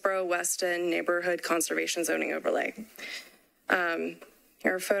Hillsborough West End neighborhood conservation zoning overlay.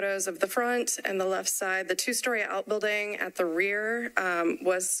 Here are photos of the front and the left side. The 2-story outbuilding at the rear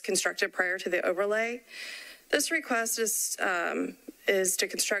was constructed prior to the overlay. This request is to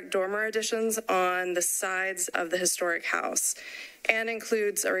construct dormer additions on the sides of the historic house, and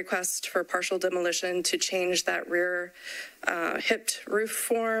includes a request for partial demolition to change that rear hipped roof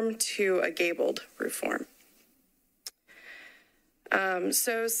form to a gabled roof form.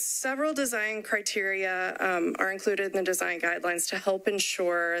 So several design criteria are included in the design guidelines to help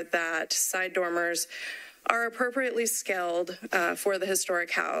ensure that side dormers are appropriately scaled for the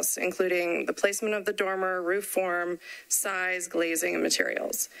historic house, including the placement of the dormer, roof form, size, glazing, and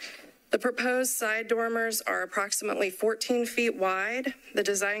materials. The proposed side dormers are approximately 14 feet wide. The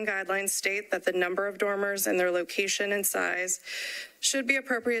design guidelines state that the number of dormers and their location and size should be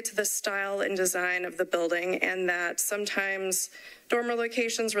appropriate to the style and design of the building, and that sometimes dormer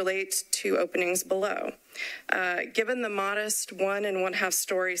locations relate to openings below. Given the modest 1 1/2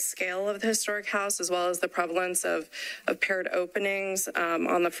 story scale of the historic house, as well as the prevalence of paired openings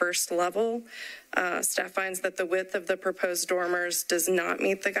on the first level, staff finds that the width of the proposed dormers does not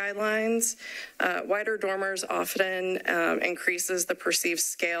meet the guidelines. Wider dormers often increases the perceived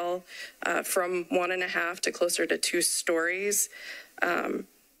scale from 1 1/2 to closer to 2 stories.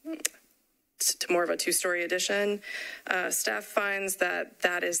 To more of a 2-story addition. Staff finds that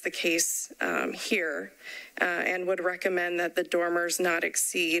that is the case here and would recommend that the dormers not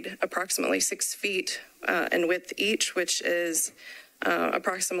exceed approximately 6 feet in width each, which is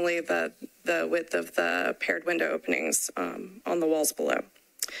approximately the width of the paired window openings on the walls below.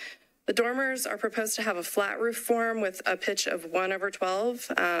 The dormers are proposed to have a flat roof form with a pitch of 1/12.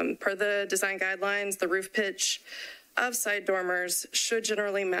 Per the design guidelines, the roof pitch of side dormers should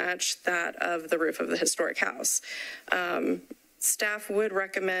generally match that of the roof of the historic house. Staff would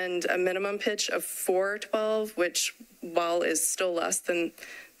recommend a minimum pitch of 4/12, which, while is still less than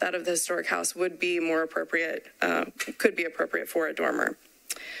that of the historic house, would be more appropriate, could be appropriate for a dormer.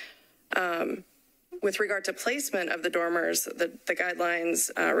 With regard to placement of the dormers, the guidelines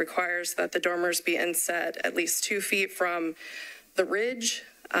requires that the dormers be inset at least 2 feet from the ridge,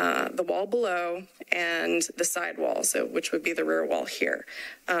 the wall below, and the side wall, so which would be the rear wall here.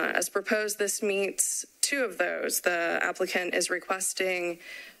 As proposed, this meets two of those, the applicant is requesting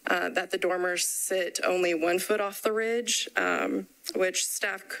that the dormers sit only 1 foot off the ridge, which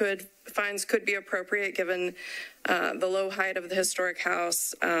staff finds could be appropriate given the low height of the historic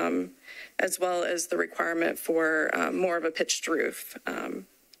house, as well as the requirement for more of a pitched roof.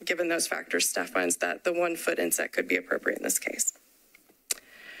 Given those factors, staff finds that the 1 foot inset could be appropriate in this case.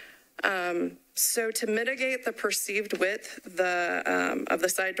 So to mitigate the perceived width of the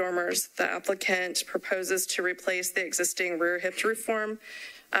side dormers, the applicant proposes to replace the existing rear hipped roof form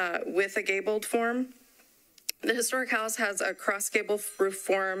with a gabled form. The historic house has a cross gable roof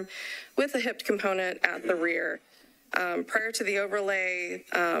form with a hipped component at the rear. Prior to the overlay,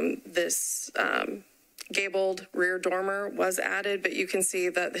 this gabled rear dormer was added, but you can see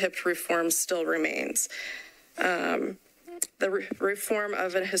that the hipped roof form still remains. The roof form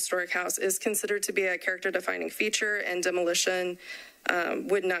of a historic house is considered to be a character-defining feature, and demolition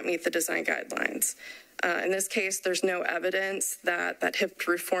would not meet the design guidelines. In this case, there's no evidence that that hipped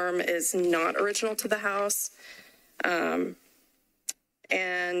roof form is not original to the house. And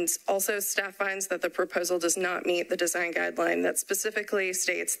also, staff finds that the proposal does not meet the design guideline that specifically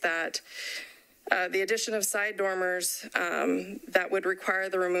states that the addition of side dormers that would require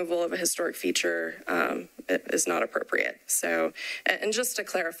the removal of a historic feature is not appropriate. So, and just to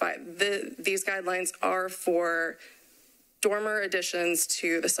clarify, these guidelines are for dormer additions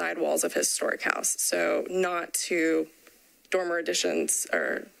to the side walls of historic house. So not to dormer additions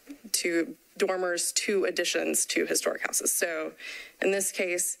or to dormers to additions to historic houses. So in this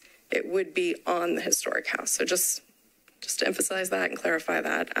case, it would be on the historic house. So just to emphasize that and clarify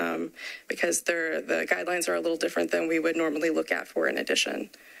that, because the guidelines are a little different than we would normally look at for an addition.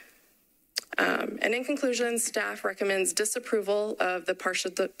 And in conclusion, staff recommends disapproval of the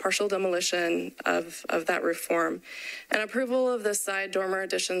partial demolition of that roof form and approval of the side dormer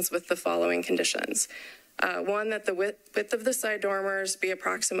additions with the following conditions. One, that the width of the side dormers be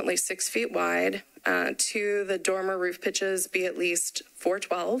approximately 6 feet wide. Two, the dormer roof pitches be at least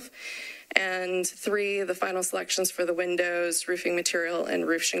 412. And three, the final selections for the windows, roofing material, and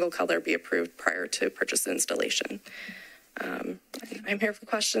roof shingle color be approved prior to purchase and installation. I'm here for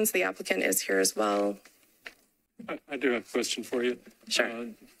questions. The applicant is here as well. I do have a question for you. Sure.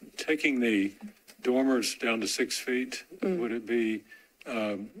 Taking the dormers down to 6 feet, would it be,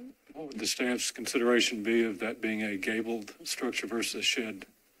 what would the staff's consideration be of that being a gabled structure versus a shed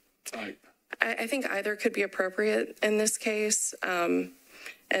type? I think either could be appropriate in this case.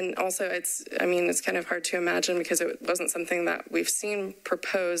 And also it's kind of hard to imagine because it wasn't something that we've seen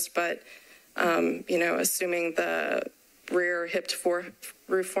proposed, but, assuming the rear hipped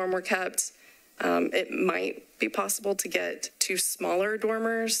roof form were kept, it might be possible to get 2 smaller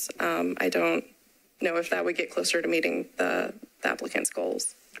dormers. I don't know if that would get closer to meeting the applicant's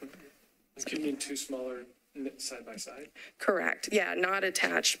goals. You mean 2 smaller side by side? Correct. Yeah, not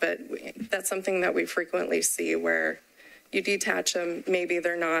attached, but that's something that we frequently see where you detach them, maybe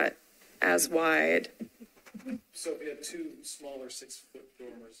they're not as wide. So if you had 2 smaller 6-foot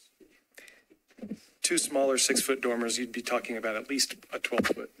dormers, 2 smaller 6-foot dormers, you'd be talking about at least a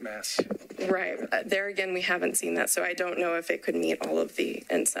 12-foot mass. Right. There again, we haven't seen that, so I don't know if it could meet all of the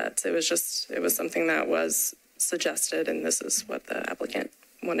insets. It was something that was suggested, and this is what the applicant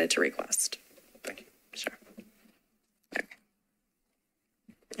wanted to request. Thank you. Sure. Okay.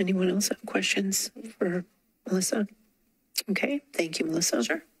 Anyone else have questions for Melissa? Okay, thank you, Melissa.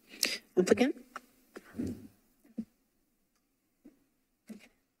 Sure. Applicant?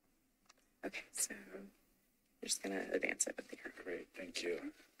 Okay, so I'm just going to advance it with you. Great, thank you.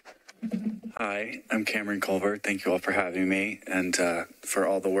 Hi, I'm Cameron Culver. Thank you all for having me and for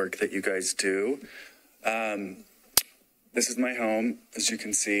all the work that you guys do. This is my home, as you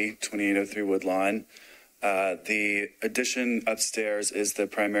can see, 2803 Woodlawn. The addition upstairs is the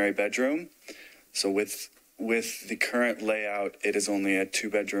primary bedroom. So with the current layout, it is only a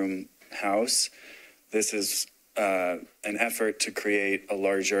 2-bedroom house. This is an effort to create a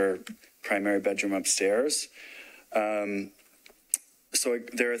larger primary bedroom upstairs. So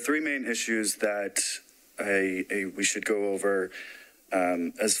there are 3 main issues that we should go over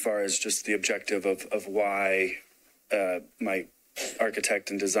as far as just the objective of why my architect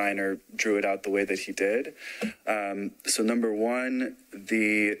and designer drew it out the way that he did. So number 1,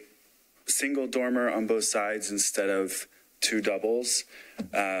 the single dormer on both sides instead of 2 doubles.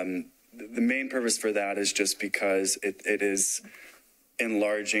 The main purpose for that is just because it is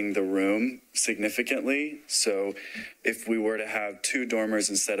enlarging the room significantly. So if we were to have 2 dormers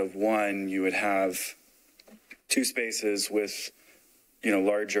instead of 1, you would have 2 spaces with,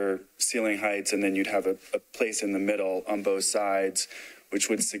 larger ceiling heights, and then you'd have a place in the middle on both sides, which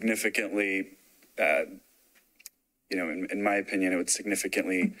would significantly in my opinion, it would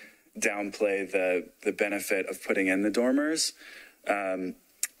significantly downplay the benefit of putting in the dormers.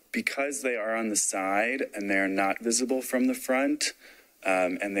 Because they are on the side and they're not visible from the front,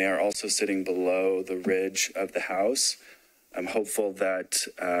 and they are also sitting below the ridge of the house, I'm hopeful that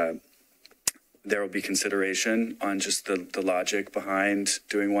there will be consideration on just the logic behind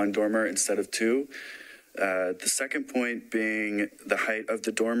doing one dormer instead of two. The second point being the height of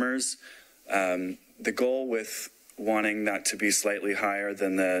the dormers. The goal with wanting that to be slightly higher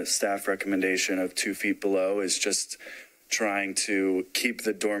than the staff recommendation of 2 feet below is just trying to keep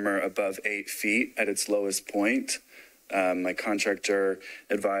the dormer above 8 feet at its lowest point. My contractor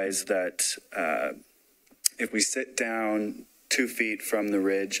advised that if we sit down 2 feet from the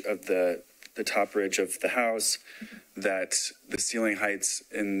ridge of the top ridge of the house, that the ceiling heights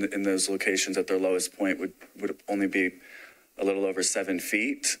in those locations at their lowest point would only be a little over 7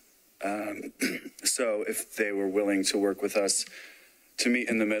 feet. So if they were willing to work with us to meet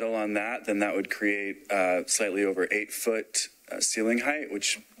in the middle on that, then that would create slightly over 8 foot ceiling height,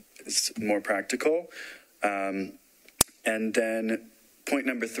 which is more practical. And then point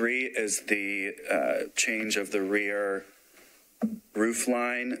number 3 is the change of the rear roof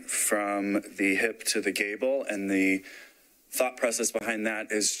line from the hip to the gable. And the thought process behind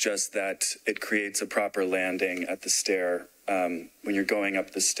that is just that it creates a proper landing at the stair. When you're going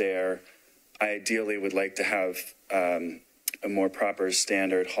up the stair, I ideally would like to have a more proper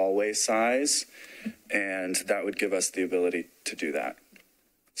standard hallway size, and that would give us the ability to do that.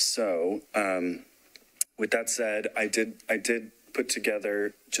 So with that said, I did put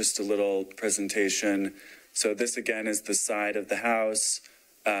together just a little presentation. So this again is the side of the house.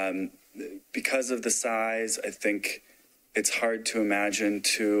 Because of the size, I think it's hard to imagine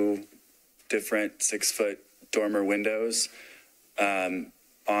 2 different 6-foot dormer windows on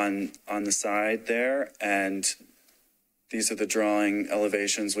the side there. And these are the drawing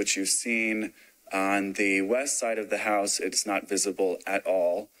elevations which you've seen. On the west side of the house, it's not visible at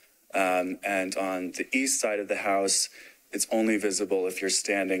all. And on the east side of the house, it's only visible if you're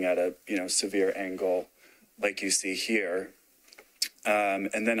standing at a severe angle like you see here.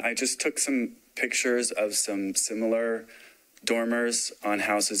 And then I just took some pictures of some similar dormers on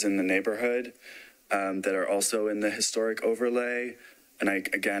houses in the neighborhood that are also in the historic overlay. And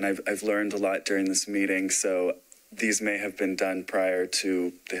I've learned a lot during this meeting, so these may have been done prior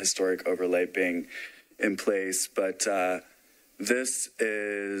to the historic overlay being in place. But this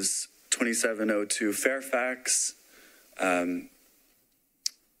is 2702 Fairfax, a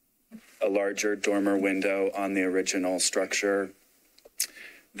larger dormer window on the original structure.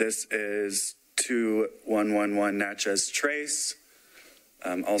 This is 2111 Natchez Trace,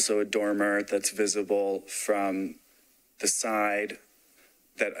 also a dormer that's visible from the side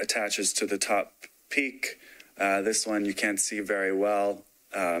that attaches to the top peak. This one you can't see very well,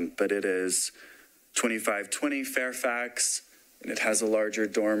 but it is 2520 Fairfax, and it has a larger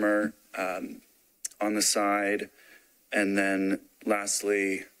dormer on the side. And then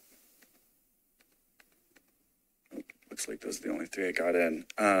lastly, looks like those are the only 3 I got in.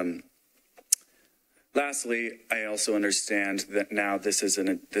 Lastly, I also understand that now this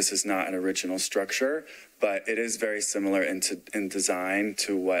is not an original structure, but it is very similar in design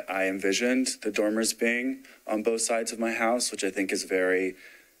to what I envisioned the dormers being on both sides of my house, which I think is very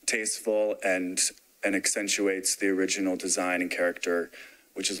tasteful and accentuates the original design and character,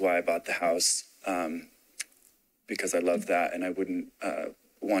 which is why I bought the house, because I love that and I wouldn't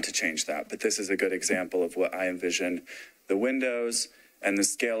want to change that. But this is a good example of what I envision the windows and the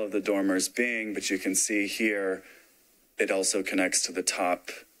scale of the dormers being, but you can see here, it also connects to the top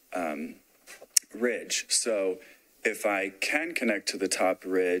ridge. So if I can connect to the top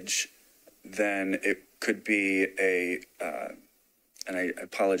ridge, then it could be and I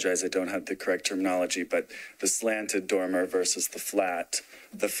apologize, I don't have the correct terminology, but the slanted dormer versus the flat.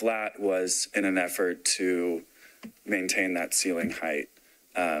 The flat was in an effort to maintain that ceiling height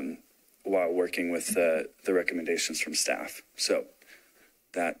while working with the recommendations from staff. So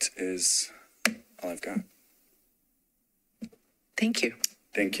that is all I've got. Thank you.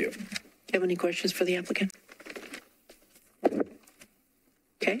 Thank you. Do you have any questions for the applicant?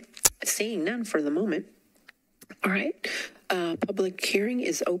 Okay, seeing none for the moment. All right, public hearing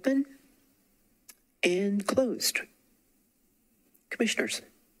is open and closed. Commissioners.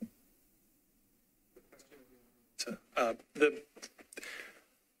 The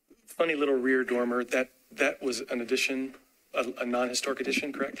funny little rear dormer, that was an addition, a non-historic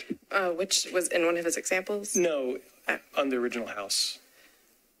addition, correct? Which was in one of his examples? No, on the original house,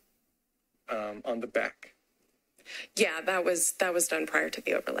 on the back. Yeah, that was done prior to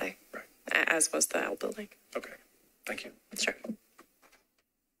the overlay. Right. as was the outbuilding. Okay, thank you. Sure.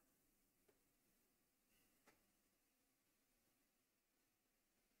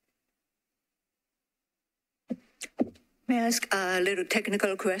 May I ask a little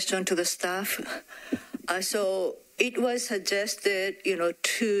technical question to the staff? So it was suggested,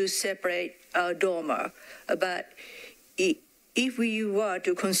 two separate dormer, but if we were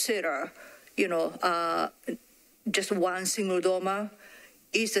to consider, just one single dormer,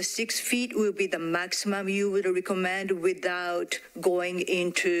 is the 6 feet will be the maximum you would recommend without going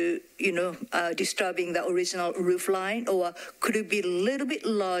into, disturbing the original roof line, or could it be a little bit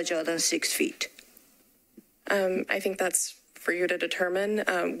larger than 6 feet? I think that's for you to determine.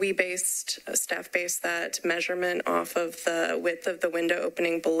 Staff based that measurement off of the width of the window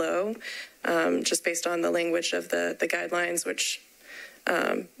opening below, just based on the language of the guidelines, which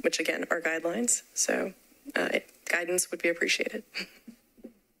again are guidelines. So guidance would be appreciated.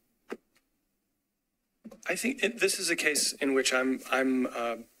 I think this is a case in which I'm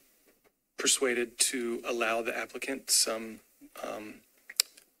persuaded to allow the applicant some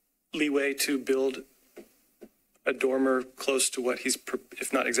leeway to build a dormer close to what he's,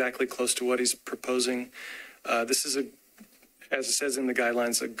 if not exactly close to what he's proposing. This is, as it says in the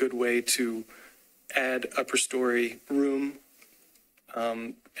guidelines, a good way to add upper story room.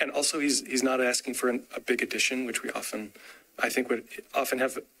 And also he's not asking for a big addition, which I think would often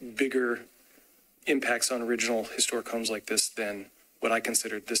have bigger impacts on original historic homes like this than what I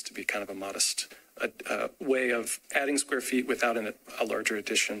considered this to be kind of a modest way of adding square feet without a larger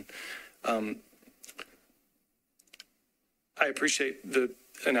addition. I appreciate the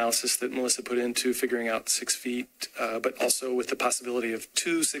analysis that Melissa put into figuring out 6 feet, but also with the possibility of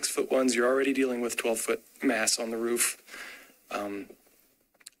 2 6-foot ones, you're already dealing with 12-foot mass on the roof. I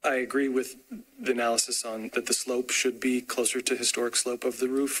agree with the analysis on that the slope should be closer to historic slope of the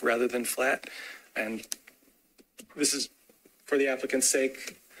roof rather than flat. And this is for the applicant's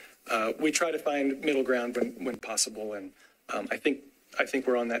sake. We try to find middle ground when possible, and I think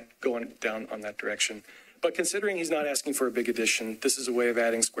we're going down on that direction. But considering he's not asking for a big addition, this is a way of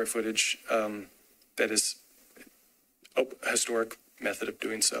adding square footage that is a historic method of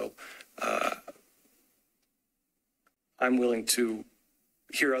doing so. I'm willing to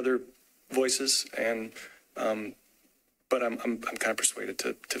hear other voices, and but I'm kind of persuaded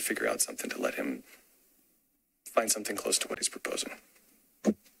to figure out something to let him find something close to what he's proposing.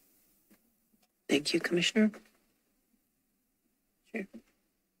 Thank you, Commissioner. Sure.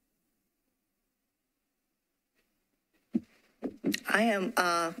 I am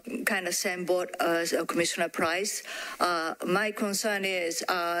kind of same boat as Commissioner Price. My concern is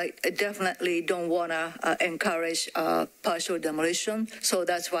I definitely don't want to encourage partial demolition. So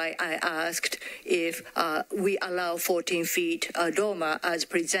that's why I asked if we allow 14 feet dormer as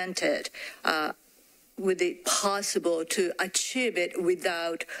presented. Would it possible to achieve it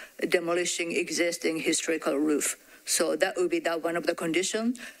without demolishing existing historical roof? So that would be one of the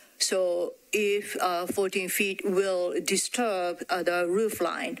conditions. So if 14 feet will disturb the roof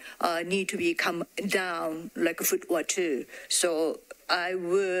line, need to be come down like a foot or two. So I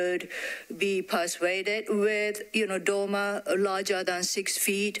would be persuaded with, dormer larger than 6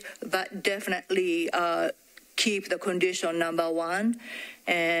 feet, but definitely keep the condition number one.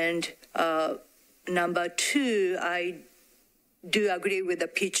 And number two, I do agree with the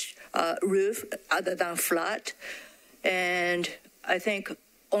pitch roof other than flat. And I think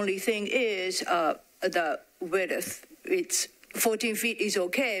only thing is the width. It's 14 feet is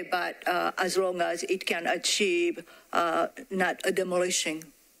okay, but as long as it can achieve not a demolishing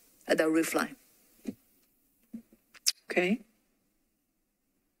the roof line. Okay.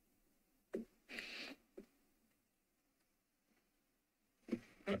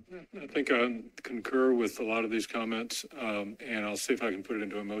 I think I concur with a lot of these comments, and I'll see if I can put it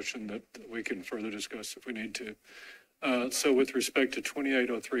into a motion that we can further discuss if we need to. So with respect to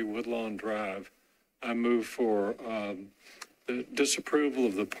 2803 Woodlawn Drive, I move for the disapproval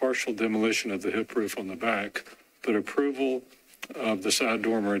of the partial demolition of the hip roof on the back, but approval of the side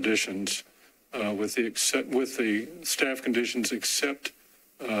dormer additions with the staff conditions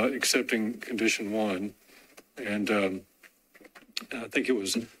accepting condition one. And I think it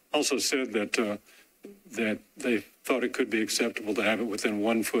was also said that that they thought it could be acceptable to have it within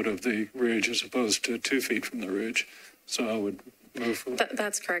 1 foot of the ridge as opposed to 2 feet from the ridge. So I would move for that.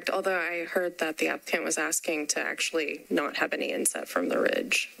 That's correct. Although I heard that the applicant was asking to actually not have any inset from the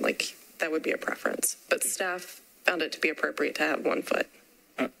ridge. Like that would be a preference. But staff found it to be appropriate to have 1 foot.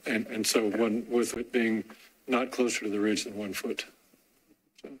 And so one with it being not closer to the ridge than 1 foot.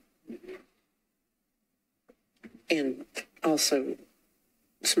 So. And also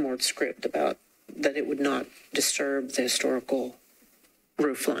some more script about that it would not disturb the historical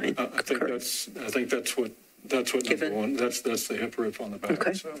roof line. I think that's what number one. That's the hip roof on the back.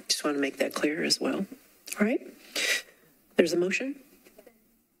 Okay. So. Just want to make that clear as well. All right. There's a motion.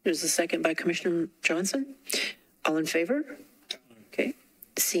 There's a second by Commissioner Johnson. All in favor? Okay.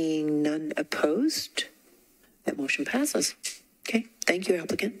 Seeing none opposed, that motion passes. Okay. Thank you,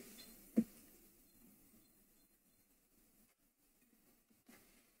 applicant.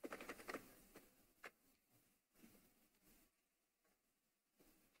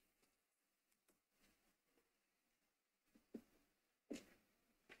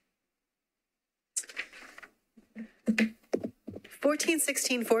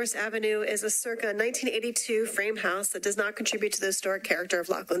 (1416) Forest Avenue is a circa 1982 frame house that does not contribute to the historic character of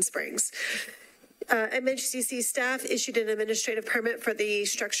Lockland Springs. MHCC staff issued an administrative permit for the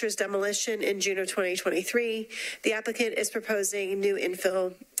structure's demolition in June of 2023. The applicant is proposing new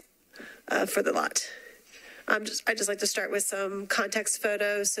infill for the lot. I'd just like to start with some context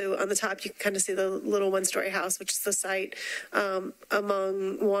photos. So on the top, you can kind of see the little one-story house, which is the site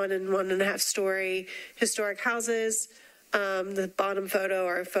among 1 and 1.5 story historic houses. The bottom photo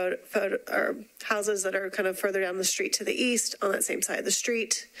are houses that are kind of further down the street to the east on that same side of the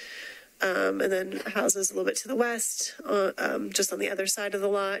street. And then houses a little bit to the west, just on the other side of the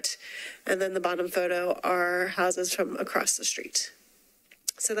lot. And then the bottom photo are houses from across the street.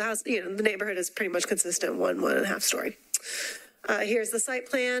 So the house, the neighborhood is pretty much consistent, 1.5 story. Here's the site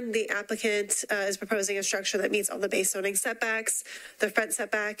plan. The applicant is proposing a structure that meets all the base zoning setbacks. The front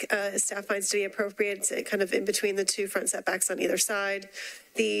setback staff finds to be appropriate, kind of in between the two front setbacks on either side.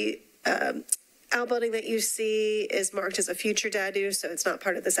 The outbuilding that you see is marked as a future DADU, so it's not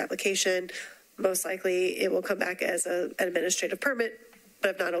part of this application. Most likely it will come back as an administrative permit, but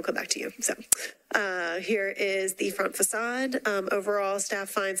if not, it'll come back to you. So here is the front facade. Overall, staff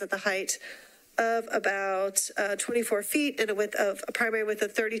finds that the height of about 24 feet and a primary width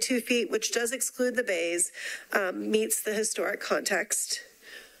of 32 feet, which does exclude the bays, meets the historic context.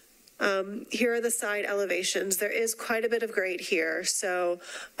 Here are the side elevations. There is quite a bit of grade here, so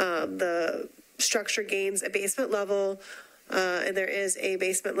the structure gains a basement level, and there is a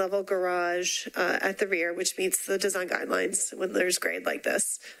basement level garage at the rear, which meets the design guidelines when there's grade like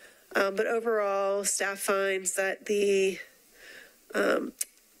this. But overall, staff finds that the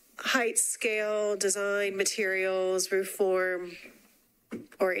height, scale, design, materials, roof form,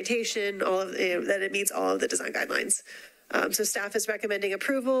 orientation, all of that it meets all of the design guidelines. So staff is recommending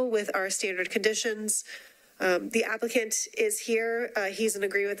approval with our standard conditions. The applicant is here. He's in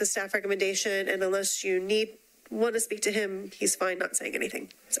agreement with the staff recommendation, and unless you want to speak to him, he's fine not saying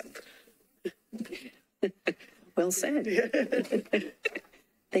anything. So. Well said.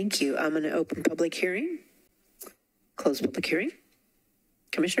 Thank you. I'm going to open public hearing. Close public hearing.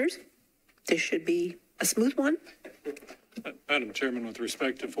 Commissioners, this should be a smooth one. Madam Chairman, with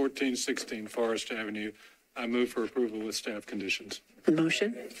respect to 1416 Forest Avenue, I move for approval with staff conditions.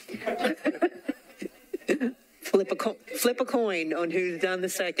 Motion. Flip a coin on who's done the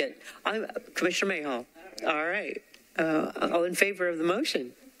second. Commissioner Mayhall. All right. All in favor of the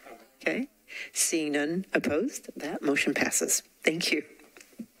motion? Okay. Seeing none opposed, that motion passes. Thank you.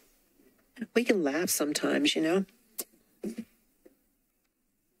 We can laugh sometimes,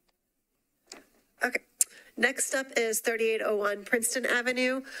 Okay. Next up is 3801 Princeton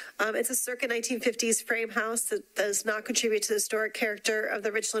Avenue. It's a circa 1950s frame house that does not contribute to the historic character of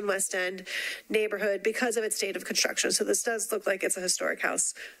the Richland West End neighborhood because of its date of construction. So this does look like it's a historic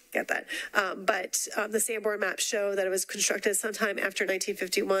house. Get that. But the Sanborn maps show that it was constructed sometime after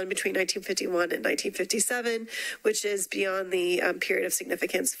 1951, between 1951 and 1957, which is beyond the period of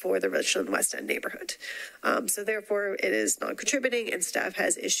significance for the Richland West End neighborhood. So therefore, it is non-contributing, and staff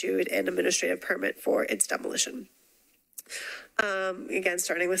has issued an administrative permit for its demolition. Again,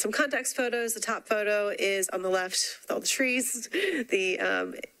 starting with some context photos. The top photo is on the left with all the trees,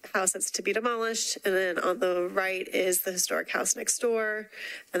 the house that's to be demolished. And then on the right is the historic house next door.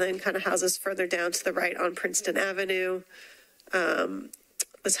 And then kind of houses further down to the right on Princeton Avenue. The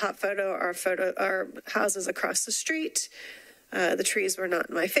top photo are houses across the street. The trees were not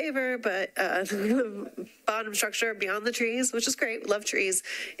in my favor, but the bottom structure beyond the trees, which is great, love trees,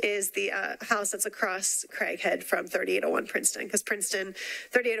 is the house that's across Craighead from 3801 Princeton, because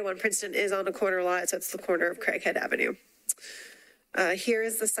 3801 Princeton is on a corner lot, so it's the corner of Craighead Avenue. Here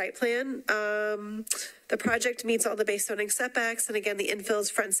is the site plan. The project meets all the base zoning setbacks, and again, the infill's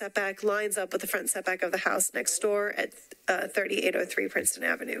front setback lines up with the front setback of the house next door at 3803 Princeton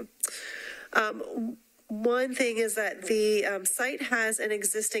Avenue. One thing is that the site has an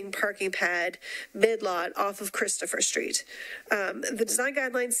existing parking pad mid-lot off of Christopher Street. The design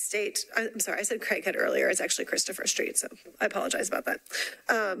guidelines state, I'm sorry, I said Craighead earlier, it's actually Christopher Street, so I apologize about that.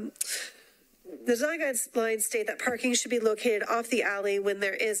 The design guidelines state that parking should be located off the alley when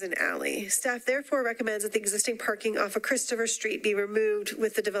there is an alley. Staff therefore recommends that the existing parking off of Christopher Street be removed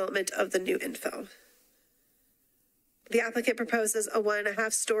with the development of the new infill. The applicant proposes a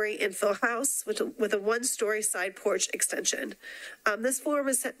 1.5-story infill house with a 1-story side porch extension. This form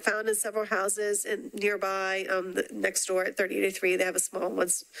is found in several houses nearby. Next door at 3083, they have a small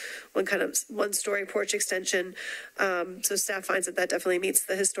one-story porch extension. So staff finds that definitely meets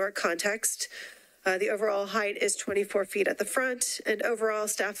the historic context. The overall height is 24 feet at the front, and overall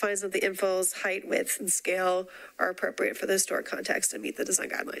staff finds that the infill's height, width, and scale are appropriate for the historic context and meet the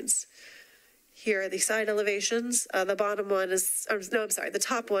design guidelines. Here are the side elevations. The bottom one is, the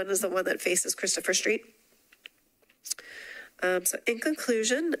top one is the one that faces Christopher Street. So in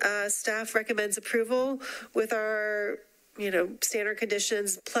conclusion, staff recommends approval with our, standard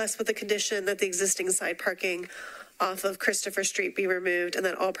conditions, plus with the condition that the existing side parking off of Christopher Street be removed and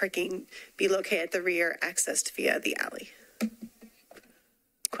that all parking be located at the rear, accessed via the alley.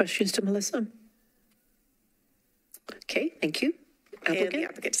 Questions to Melissa? Okay, thank you. Applicant? And the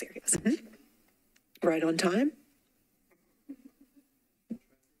applicant's here, yes. Mm-hmm. Right on time.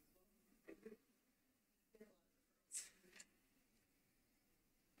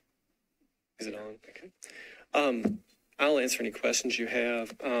 Is it on? Okay. I'll answer any questions you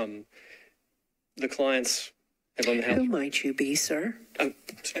have. The clients have on the house. Who might you be, sir? My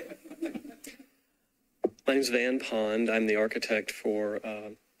name's Van Pond. I'm the architect for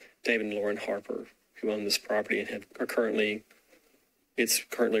David and Lauren Harper, who own this property and are currently. It's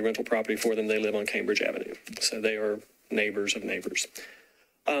currently rental property for them. They live on Cambridge Avenue. So they are neighbors of neighbors.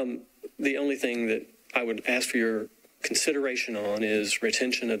 The only thing that I would ask for your consideration on is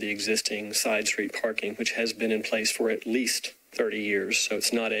retention of the existing side street parking, which has been in place for at least 30 years. So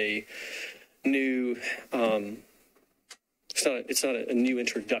it's not a new, it's not a new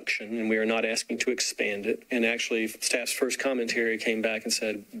introduction, and we are not asking to expand it. And actually, staff's first commentary came back and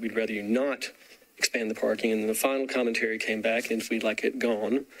said, we'd rather you not expand the parking, and then the final commentary came back and we'd like it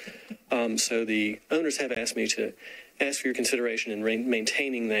gone. So the owners have asked me to ask for your consideration in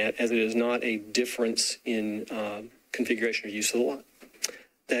maintaining that, as it is not a difference in configuration or use of the lot.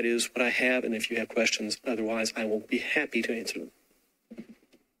 That is what I have, and if you have questions, otherwise I will be happy to answer them.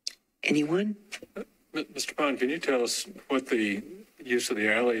 Anyone? Mr. Pond, can you tell us what the use of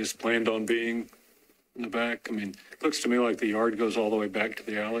the alley is planned on being in the back? I mean, it looks to me like the yard goes all the way back to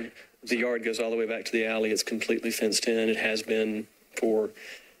the alley. The yard goes all the way back to the alley. It's completely fenced in. It has been for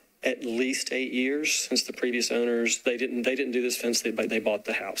at least 8 years since the previous owners. They didn't do this fence. They bought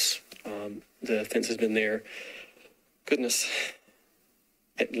the house. The fence has been there, goodness,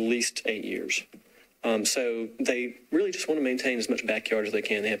 at least 8 years. So they really just want to maintain as much backyard as they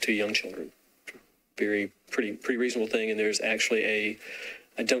can. They have 2 young children. Pretty reasonable thing. And there's actually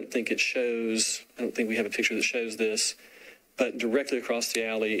I don't think we have a picture that shows this, but directly across the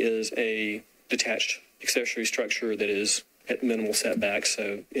alley is a detached accessory structure that is at minimal setback.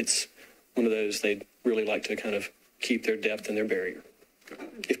 So it's one of those they'd really like to kind of keep their depth and their barrier,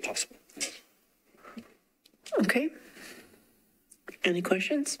 if possible. Okay. Any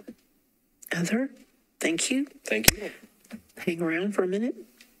questions? Heather? Thank you. Thank you. Hang around for a minute.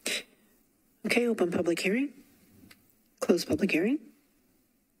 Okay, open public hearing. Close public hearing.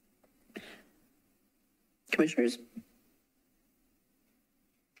 Commissioners?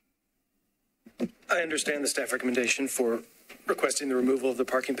 I understand the staff recommendation for requesting the removal of the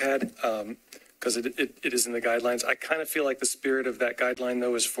parking pad because it is in the guidelines. I kind of feel like the spirit of that guideline,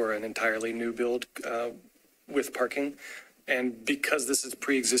 though, is for an entirely new build with parking. And because this is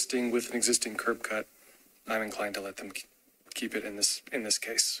pre-existing with an existing curb cut, I'm inclined to let them keep it in this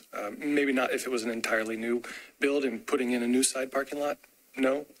case. Maybe not if it was an entirely new build and putting in a new side parking lot.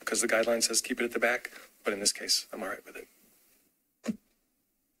 No, because the guideline says keep it at the back. But in this case, I'm all right with it.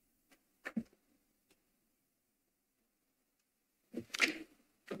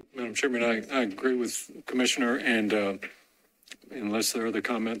 Madam Chairman, I agree with Commissioner, and unless there are other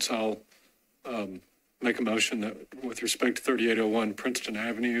comments, I'll make a motion that with respect to 3801 Princeton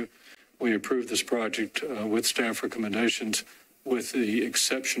Avenue, we approve this project with staff recommendations, with the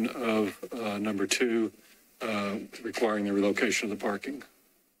exception of number 2, requiring the relocation of the parking.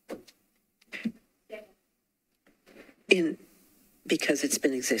 Because it's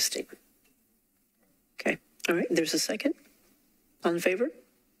been existing. Okay. All right. There's a second. All in favor?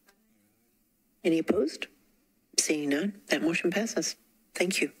 Any opposed? Seeing none, that motion passes.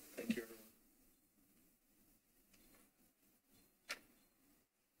 Thank you. Thank you.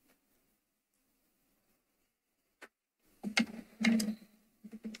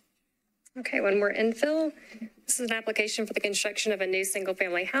 Okay, one more infill. This is an application for the construction of a new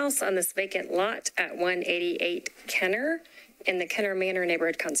single-family house on this vacant lot at 188 Kenner in the Kenner Manor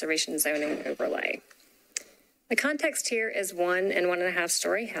Neighborhood Conservation Zoning Overlay. The context here is 1 and 1.5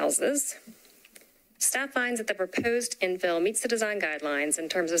 story houses. Staff finds that the proposed infill meets the design guidelines in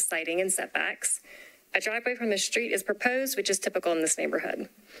terms of siting and setbacks. A driveway from the street is proposed, which is typical in this neighborhood.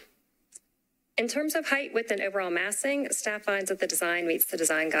 In terms of height, width, and overall massing, staff finds that the design meets the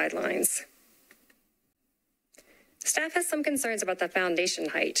design guidelines. Staff has some concerns about the foundation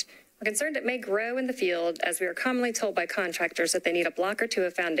height. We're concerned it may grow in the field, as we are commonly told by contractors that they need a block or two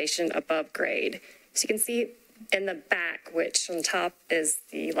of foundation above grade. So you can see in the back, which on top is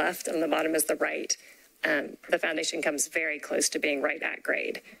the left and on the bottom is the right, the foundation comes very close to being right at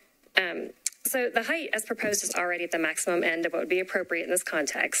grade. So the height as proposed is already at the maximum end of what would be appropriate in this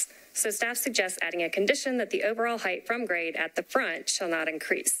context. So staff suggests adding a condition that the overall height from grade at the front shall not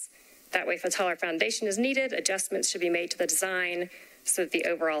increase. That way, if a taller foundation is needed, adjustments should be made to the design so that the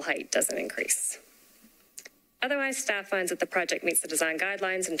overall height doesn't increase. Otherwise, staff finds that the project meets the design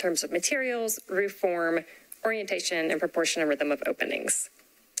guidelines in terms of materials, roof form, orientation, and proportion and rhythm of openings.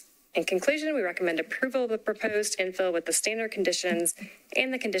 In conclusion, we recommend approval of the proposed infill with the standard conditions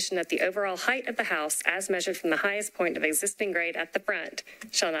and the condition that the overall height of the house, as measured from the highest point of existing grade at the front,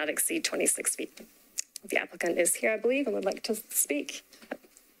 shall not exceed 26 feet. The applicant is here, I believe, and would like to speak.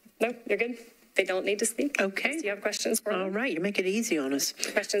 No, you're good? They don't need to speak? Okay. Do you have questions for them? All right, you make it easy on us.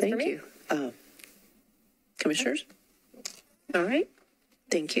 Questions for me? Thank you. Commissioners? All right,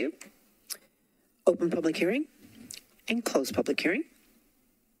 thank you. Open public hearing and close public hearing.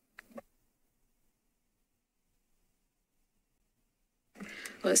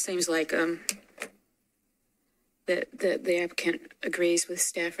 Well, it seems like the applicant agrees with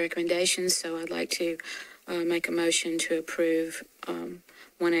staff recommendations, so I'd like to make a motion to approve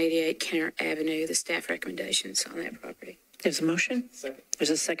 188 Kenner Avenue, the staff recommendations on that property. There's a motion. Second. There's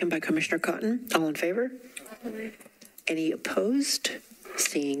a second by Commissioner Cotton. All in favor? Aye. Any opposed?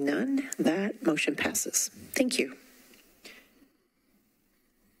 Seeing none, that motion passes. Thank you.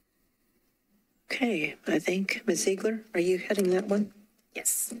 Okay, I think Ms. Ziegler, are you heading that one?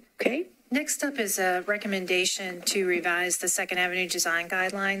 Yes. Okay. Next up is a recommendation to revise the Second Avenue design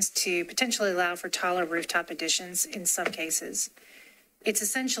guidelines to potentially allow for taller rooftop additions in some cases. It's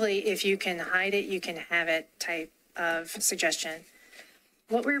essentially, if you can hide it, you can have it type of suggestion.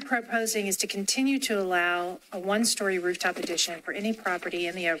 What we're proposing is to continue to allow a one-story rooftop addition for any property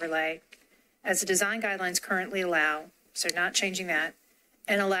in the overlay, as the design guidelines currently allow, so not changing that,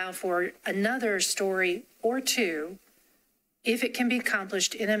 and allow for another story or two if it can be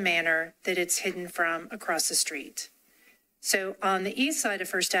accomplished in a manner that it's hidden from across the street. So on the east side of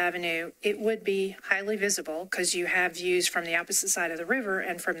First Avenue, it would be highly visible because you have views from the opposite side of the river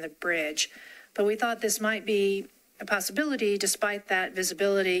and from the bridge. But we thought this might be a possibility despite that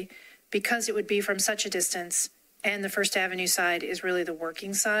visibility, because it would be from such a distance, and the First Avenue side is really the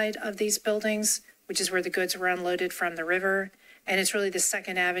working side of these buildings, which is where the goods were unloaded from the river. And it's really the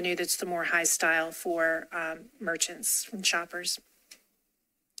Second Avenue that's the more high style for merchants and shoppers.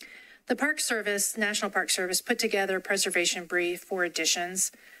 The Park Service, National Park Service, put together a preservation brief for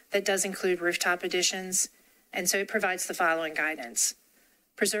additions that does include rooftop additions. And so it provides the following guidance.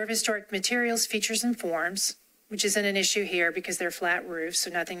 Preserve historic materials, features, and forms, which isn't an issue here because they're flat roofs, so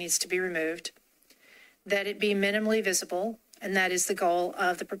nothing needs to be removed. That it be minimally visible, and that is the goal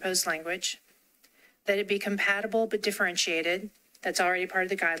of the proposed language. That it be compatible but differentiated. That's already part of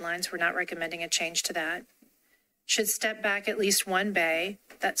the guidelines. We're not recommending a change to that. Should step back at least one bay.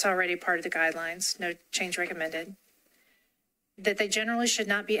 That's already part of the guidelines. No change recommended. That they generally should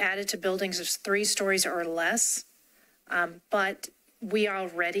not be added to buildings of 3 stories or less, but we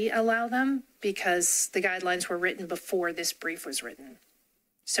already allow them because the guidelines were written before this brief was written.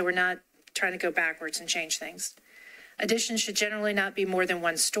 So we're not trying to go backwards and change things. Additions should generally not be more than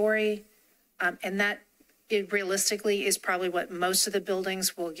 1 story. And that it realistically is probably what most of the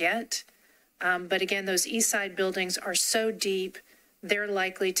buildings will get. But again, those east side buildings are so deep, they're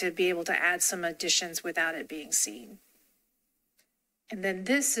likely to be able to add some additions without it being seen. And then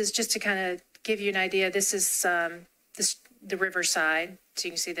this is just to kind of give you an idea. This is the river side. So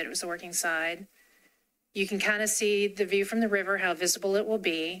you can see that it was the working side. You can kind of see the view from the river, how visible it will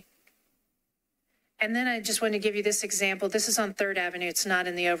be. And then I just want to give you this example. This is on 3rd Avenue. It's not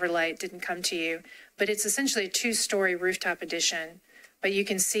in the overlay. It didn't come to you. But it's essentially a 2-story rooftop addition. But you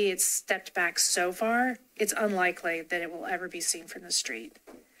can see it's stepped back so far, it's unlikely that it will ever be seen from the street.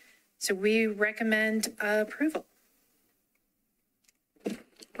 So we recommend approval.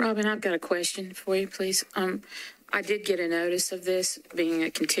 Robin, I've got a question for you, please. I did get a notice of this, being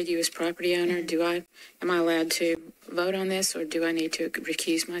a contiguous property owner. Am I allowed to vote on this, or do I need to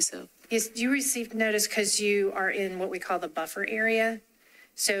recuse myself? Yes, you received notice because you are in what we call the buffer area.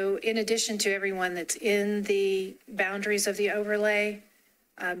 So in addition to everyone that's in the boundaries of the overlay,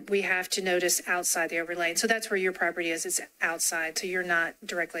 we have to notice outside the overlay. And so that's where your property is. It's outside, so you're not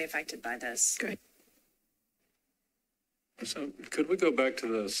directly affected by this. Great. So could we go back to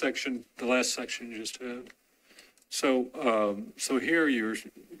the last section you just had? So, so here you're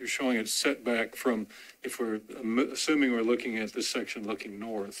showing it setback from, if we're assuming we're looking at this section looking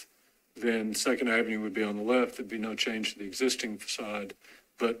north, then Second Avenue would be on the left. There'd be no change to the existing facade,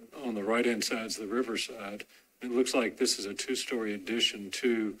 but on the right-hand side is the riverside. It looks like this is a two-story addition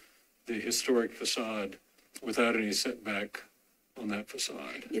to the historic facade without any setback on that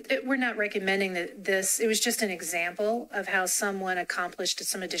facade. We're not recommending that this, it was just an example of how someone accomplished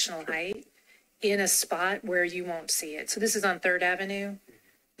some additional height in a spot where you won't see it. So this is on 3rd Avenue.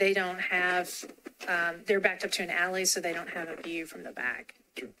 They don't have, they're backed up to an alley, so they don't have a view from the back.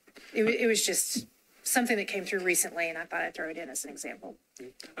 Sure. It was just something that came through recently, and I thought I'd throw it in as an example.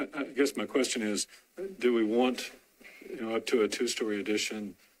 I guess my question is, do we want, up to a two-story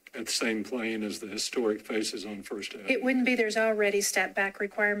addition at the same plane as the historic faces on First Avenue? It wouldn't be. There's already step back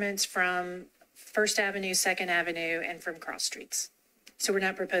requirements from First Avenue, Second Avenue, and from cross streets. So we're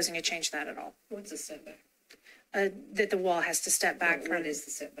not proposing to change that at all. What's the setback? That the wall has to step back from. What is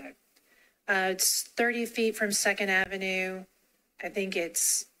the setback? It's 30 feet from Second Avenue. I think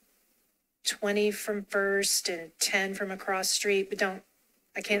it's 20 from First and 10 from across street, but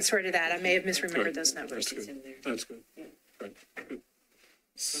I can't swear to that. I may have misremembered those numbers. That's good. That's good. Yeah. Right. Good.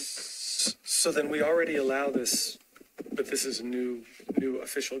 So then we already allow this, but this is new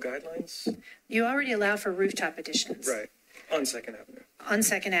official guidelines? You already allow for rooftop additions. Right, on Second Avenue. On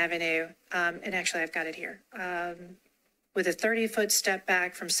Second Avenue, and actually I've got it here, with a 30-foot step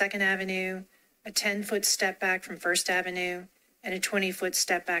back from Second Avenue, a 10-foot step back from First Avenue, and a 20-foot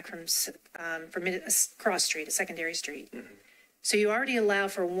step back from cross street, a secondary street. Mm-hmm. So you already allow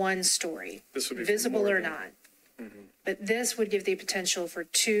for one story, this would be visible or not. Mm-hmm. But this would give the potential for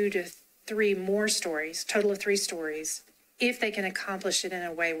 2 to 3 more stories, total of 3 stories, if they can accomplish it in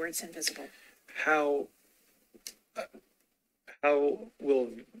a way where it's invisible. How will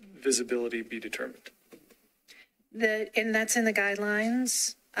visibility be determined? And that's in the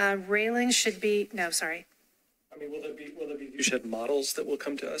guidelines. Railings should be, no, sorry. I mean, will there be viewshed models that will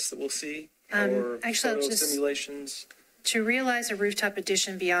come to us that we'll see? Or actually, photo simulations? To realize a rooftop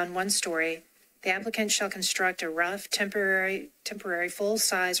addition beyond 1 story, the applicant shall construct a rough, temporary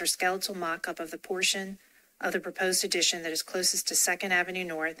full-size or skeletal mock-up of the portion of the proposed addition that is closest to 2nd Avenue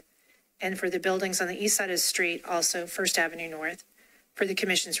North, and for the buildings on the east side of the street, also 1st Avenue North, for the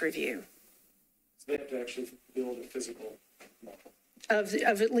commission's review. So they have to actually build a physical model? Of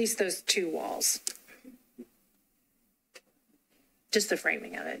at least those 2 walls. Just the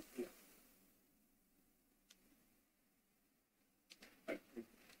framing of it.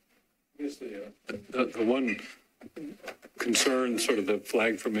 The one concern, sort of the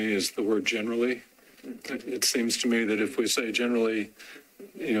flag for me, is the word generally. It seems to me that if we say generally,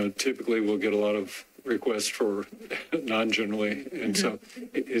 typically we'll get a lot of requests for non-generally. And so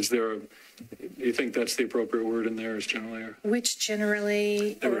do you think that's the appropriate word in there, is generally? Or? Which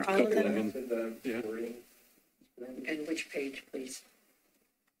generally, there or all of them? Yeah. And which page, please?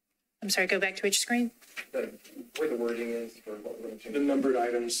 I'm sorry, go back to which screen? Where the wording is for what we're going to change. The numbered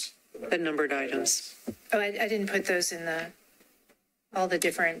items. The numbered items. Oh, I didn't put those in all the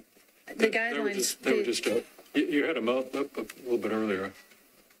different, the guidelines. They were just you had them up a little bit earlier.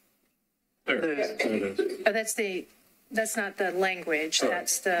 There it is. Oh, that's not the language,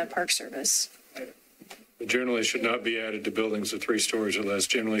 that's the Park Service. Generally should not be added to buildings of 3 stories or less.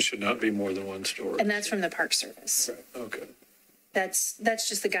 Generally should not be more than 1 story. And that's from the Park Service. Right. Okay. That's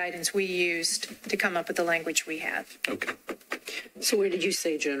just the guidance we used to come up with the language we have. Okay. So where did you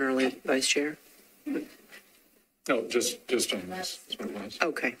say generally, Vice Chair? No, just on this.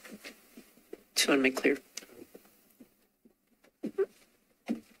 Okay. Just want to make clear.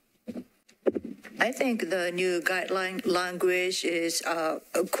 I think the new guideline language is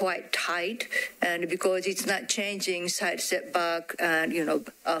quite tight, and because it's not changing side setback and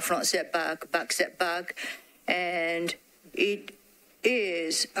front setback, back setback, and it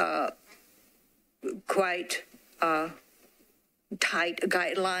is quite tight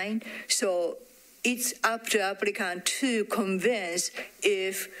guideline. So it's up to applicant to convince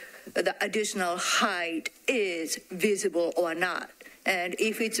if the additional height is visible or not. And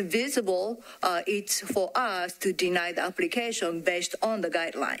if it's visible, it's for us to deny the application based on the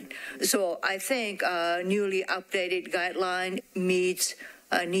guideline. So I think newly updated guideline meets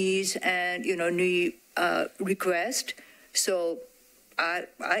needs and, new request. So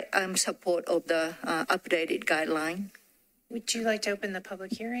I'm support of the updated guideline. Would you like to open the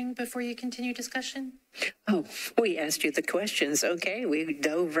public hearing before you continue discussion? Oh, we asked you the questions. Okay, we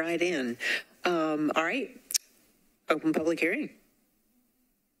dove right in. All right, open public hearing.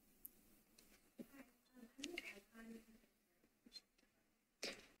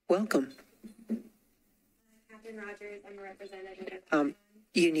 Welcome. Catherine Rogers, I'm a representative.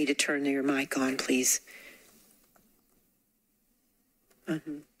 You need to turn your mic on, please.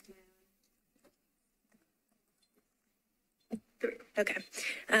 Okay.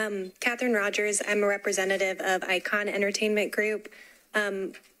 Catherine Rogers, I'm a representative of Icon Entertainment Group.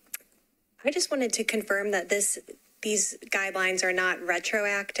 I just wanted to confirm that these guidelines are not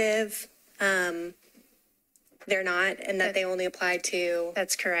retroactive. They're not, and that they only apply to...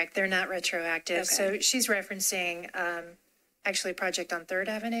 That's correct. They're not retroactive. Okay. So she's referencing actually a project on 3rd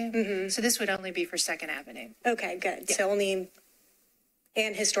Avenue. Mm-hmm. So this would only be for 2nd Avenue. Okay, good. Yeah. So only...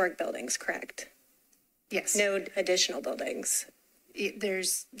 And historic buildings, correct? Yes. No additional buildings.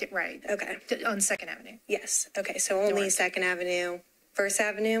 There's, right. Okay. On 2nd Avenue. Yes. Okay, so only North. 2nd Avenue, 1st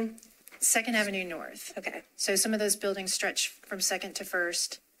Avenue? 2nd Avenue North. Okay. So some of those buildings stretch from 2nd to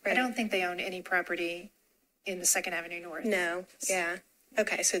 1st. Right. I don't think they own any property in the 2nd Avenue North. No, yeah.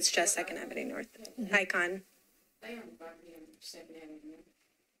 Okay, so it's just 2nd Avenue North. Mm-hmm. Icon. They own property on 2nd Avenue.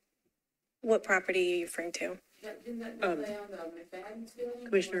 What property are you referring to? Didn't that they own the McFadden's building?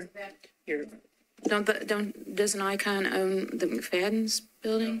 Commissioner, you're... Doesn't Icon own the McFadden's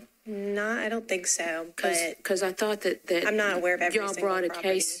building? No, I don't think so, but Because I thought that I'm not aware of every y'all single brought a property.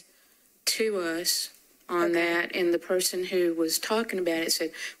 case to us on that, and the person who was talking about it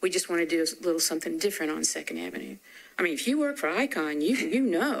said, we just want to do a little something different on 2nd Avenue. I mean, if you work for Icon, you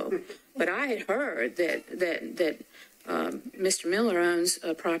know, but I had heard that Mr. Miller owns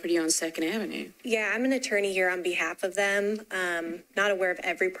a property on 2nd Avenue. Yeah, I'm an attorney here on behalf of them. Not aware of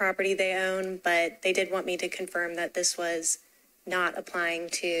every property they own, but they did want me to confirm that this was not applying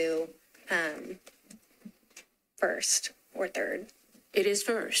to 1st or 3rd. It is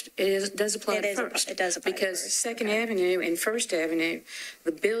 1st. It does apply to 1st. It does apply because to 1st. 2nd Avenue and 1st Avenue,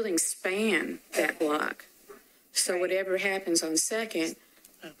 the buildings span that block. So whatever happens on 2nd,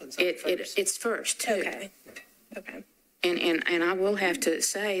 it's 1st too. Okay. Okay. And I will have to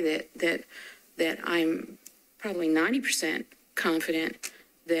say that I'm probably 90% confident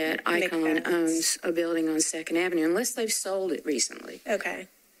that Icon owns a building on 2nd Avenue, unless they've sold it recently. Okay.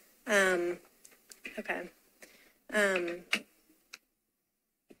 Okay.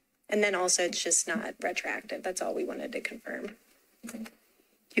 And then also it's just not retroactive. That's all we wanted to confirm.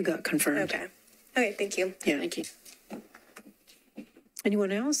 You got confirmed. Okay. Okay, thank you. Yeah. Thank you.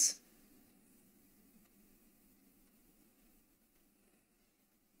 Anyone else?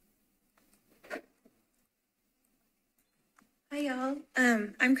 Hi, y'all.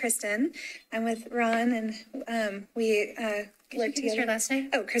 I'm Kristen. I'm with Ron, and we work together. Your last name?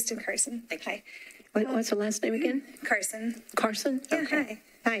 Oh, Kristen Carson. Hi. What's the last name again? Carson. Carson? Yeah, Okay.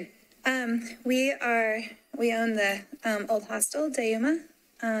 hi. Hi. We own the old hostel, Dayuma,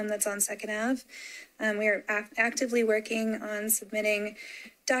 that's on 2nd Ave. We are actively working on submitting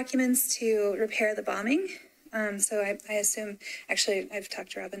documents to repair the bombing. So I assume, actually, I've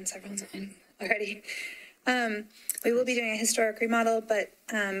talked to Robin several times already. We will be doing a historic remodel, but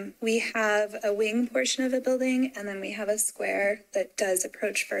we have a wing portion of a building, and then we have a square that does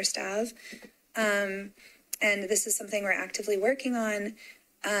approach 1st Ave. And this is something we're actively working on.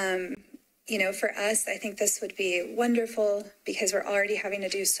 For us, I think this would be wonderful because we're already having to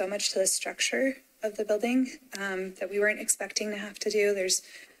do so much to the structure of the building that we weren't expecting to have to do. There's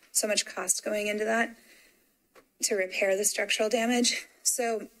so much cost going into that to repair the structural damage.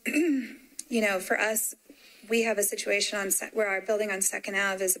 So, for us, we have a situation where our building on 2nd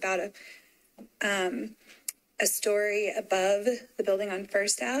Ave is about a story above the building on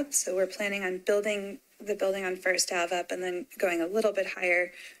 1st Ave. So we're planning on building the building on 1st Ave up and then going a little bit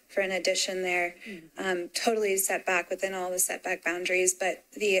higher for an addition there. Totally set back within all the setback boundaries, but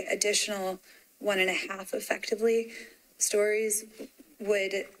the additional 1.5 effectively stories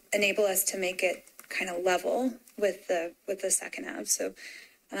would enable us to make it kind of level with the 2nd Ave. So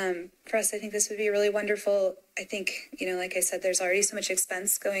for us, I think this would be really wonderful. I think, like I said, there's already so much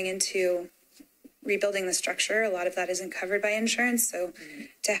expense going into rebuilding the structure. A lot of that isn't covered by insurance. So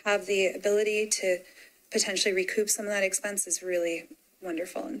to have the ability to potentially recoup some of that expense is really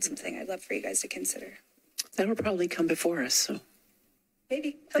wonderful and something I'd love for you guys to consider. That'll probably come before us. So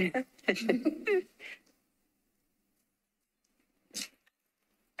Maybe.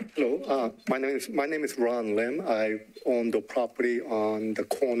 Hello, my name is Ron Lim. I own the property on the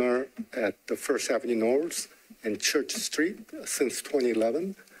corner at the First Avenue North and Church Street since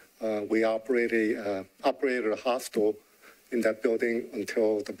 2011. We operated a hostel in that building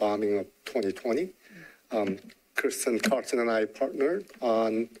until the bombing of 2020. Kristen Carson and I partnered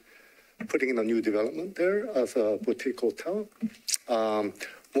on putting in a new development there as a boutique hotel.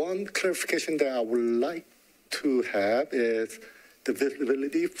 One clarification that I would like to have is the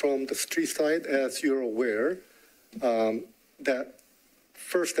visibility from the street side. As you're aware, that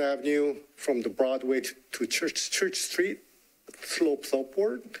First Avenue from the Broadway to Church Street slopes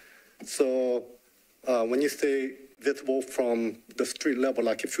upward. So when you say visible from the street level,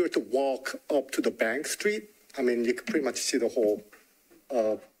 like if you were to walk up to the Bank Street, I mean, you can pretty much see the whole,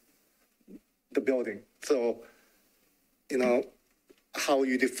 the building. So, you know, how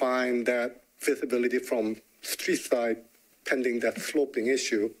you define that visibility from street side pending that sloping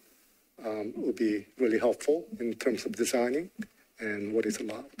issue would be really helpful in terms of designing and what is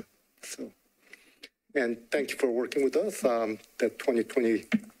allowed. So, and thank you for working with us. That 2020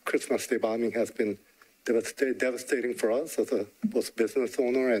 Christmas Day bombing has been devastating for us as a both business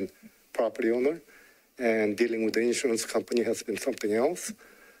owner and property owner, and dealing with the insurance company has been something else.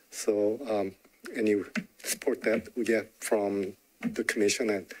 So any support that we get from the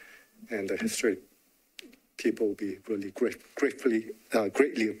commission and the history people will be really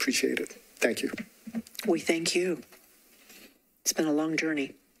greatly appreciated. Thank you. We thank you. It's been a long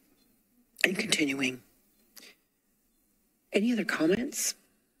journey and continuing. Any other comments?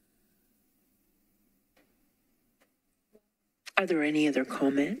 Are there any other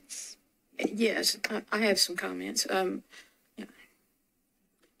comments? Yes, I have some comments. Yeah,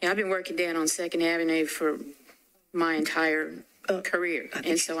 I've been working down on Second Avenue for my entire career,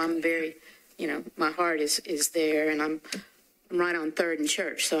 and so I'm very, you know, my heart is there, and I'm right on 3rd and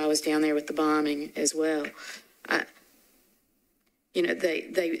Church, so I was down there with the bombing as well. You know,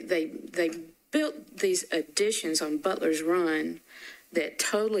 they built these additions on Butler's Run that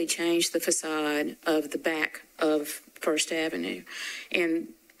totally changed the facade of the back of First Avenue, and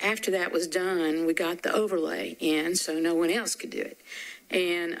after that was done, we got the overlay in so no one else could do it.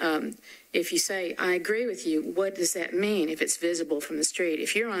 And if you say, I agree with you, what does that mean if it's visible from the street?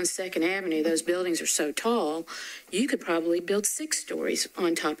 If you're on 2nd Avenue, those buildings are so tall, you could probably build 6 stories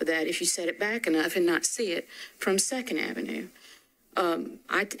on top of that if you set it back enough and not see it from 2nd Avenue.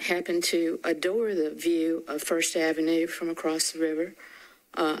 I happen to adore the view of First Avenue from across the river.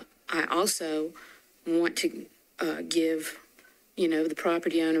 I also want to give, you know, the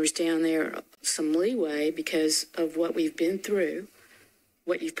property owners down there some leeway because of what we've been through,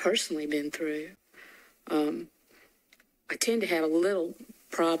 what you've personally been through. I tend to have a little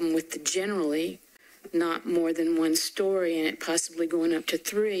problem with the generally not more than 1 story and it possibly going up to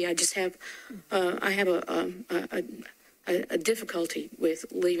 3. I just have, I have a difficulty with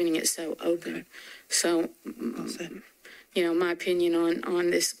leaving it so open. So, you know, my opinion on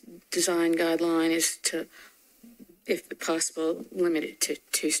this design guideline is to, if possible, limit it to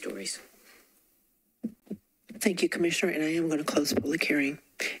 2 stories. Thank you, Commissioner, and I am going to close the public hearing.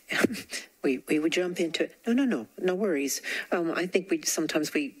 We would jump into it. No worries. I think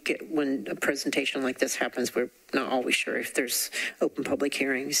sometimes we get, when a presentation like this happens, we're not always sure if there's open public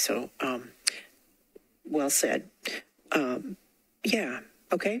hearings. So, well said. Yeah.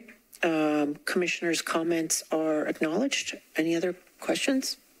 Okay. Commissioners' comments are acknowledged. Any other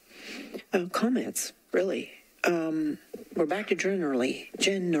questions? Comments, really. We're back to generally.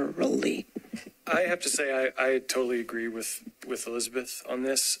 I have to say I totally agree with Elizabeth on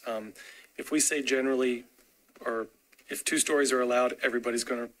this. If we say generally, or if 2 stories are allowed, everybody's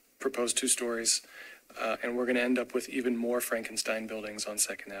going to propose 2 stories, and we're going to end up with even more Frankenstein buildings on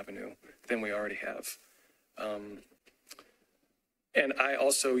 2nd Avenue than we already have. And I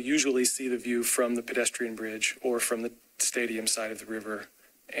also usually see the view from the pedestrian bridge or from the stadium side of the river,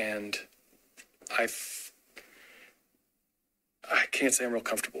 and I can't say I'm real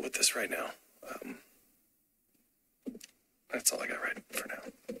comfortable with this right now. That's all I got right for now.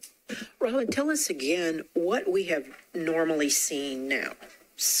 Robin, tell us again what we have normally seen now.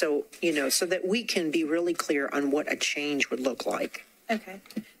 So, you know, so that we can be really clear on what a change would look like. Okay.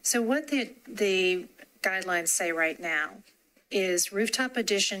 So what the guidelines say right now is rooftop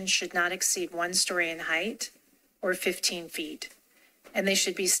additions should not exceed 1 story in height or 15 feet. And they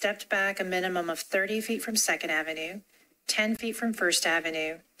should be stepped back a minimum of 30 feet from 2nd Avenue, 10 feet from First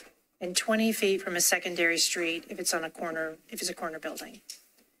Avenue, and 20 feet from a secondary street if it's on a corner, if it's a corner building.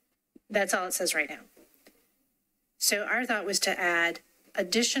 That's all it says right now. So our thought was to add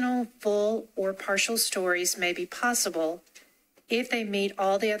additional full or partial stories may be possible if they meet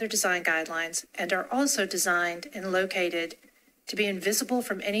all the other design guidelines and are also designed and located to be invisible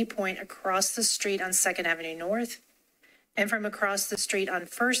from any point across the street on 2nd Avenue North and from across the street on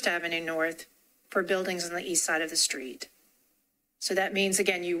 1st Avenue North for buildings on the east side of the street. So that means,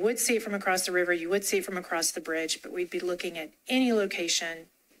 again, you would see it from across the river, you would see it from across the bridge, but we'd be looking at any location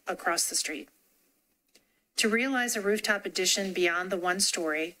across the street. To realize a rooftop addition beyond the one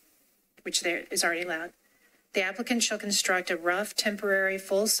story, which there is already allowed, the applicant shall construct a rough, temporary,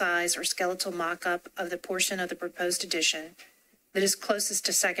 full-size, or skeletal mock-up of the portion of the proposed addition that is closest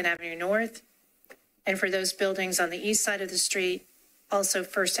to 2nd Avenue North, and for those buildings on the east side of the street, also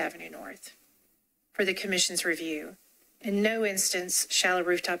 1st Avenue North, for the Commission's review. In no instance shall a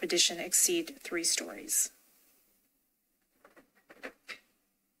rooftop addition exceed 3 stories.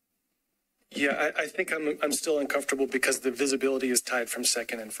 Yeah, I think I'm still uncomfortable because the visibility is tied from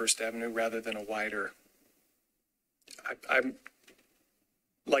 2nd and 1st Avenue rather than a wider. I'm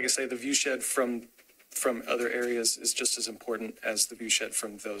like I say, the view shed from other areas is just as important as the view shed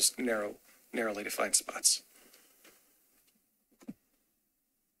from those narrowly defined spots.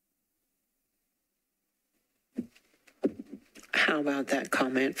 How about that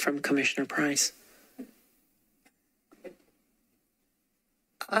comment from Commissioner Price?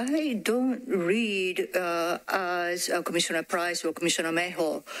 I don't read as Commissioner Price or Commissioner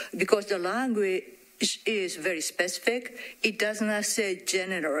Mayhaw because the language is very specific. It does not say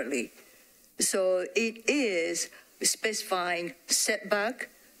generally. So it is specifying setback,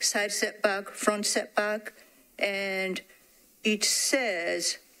 side setback, front setback, and it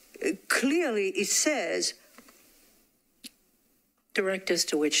says, clearly it says. Direct us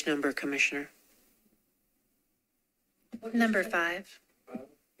to which number, Commissioner? Number 5.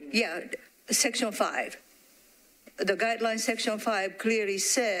 Yeah, section 5. The guideline section 5 clearly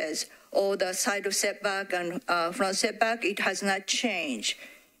says all the side of setback and front setback, it has not changed.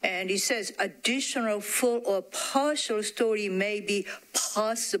 And it says additional full or partial story may be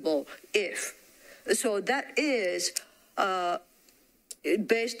possible if. So that is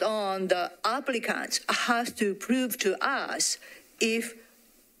based on the applicant has to prove to us if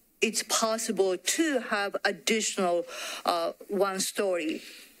it's possible to have additional one story,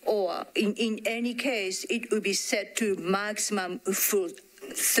 or in any case, it would be set to maximum full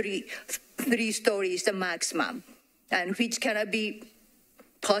three stories, the maximum, and which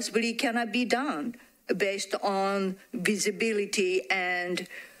possibly cannot be done based on visibility and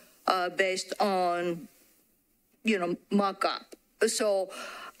based on, mock-up. So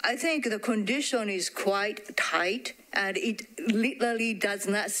I think the condition is quite tight, and it literally does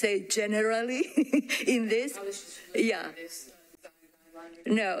not say generally in this. Yeah.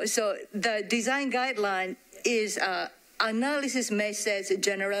 No, so the design guideline is analysis may say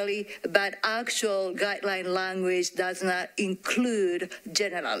generally, but actual guideline language does not include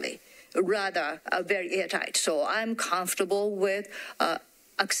generally, rather very airtight. So I'm comfortable with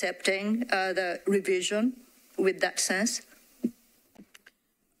accepting the revision with that sense.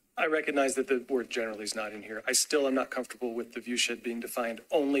 I recognize that the word generally is not in here. I still am not comfortable with the view shed being defined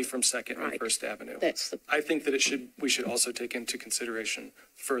only from 2nd and 1st Avenue. I think that we should also take into consideration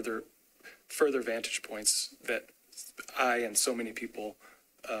further vantage points that I and so many people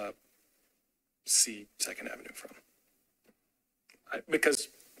see 2nd Avenue from. Because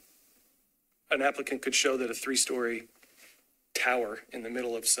an applicant could show that a 3-story tower in the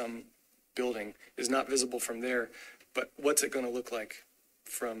middle of some building is not visible from there, but what's it going to look like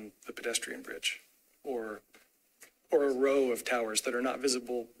from the pedestrian bridge, or a row of towers that are not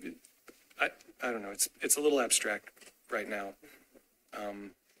visible? I don't know. It's a little abstract right now.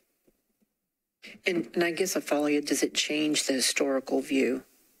 And I guess I follow you. Does it change the historical view,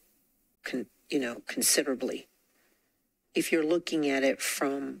 considerably? If you're looking at it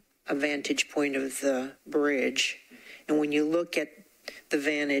from a vantage point of the bridge, and when you look at the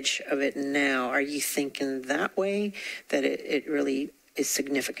vantage of it now, are you thinking that way, that it really is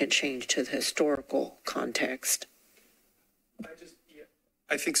significant change to the historical context?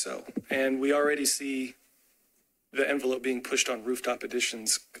 I think so. And we already see the envelope being pushed on rooftop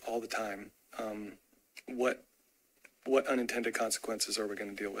additions all the time. What unintended consequences are we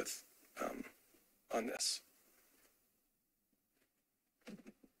going to deal with on this?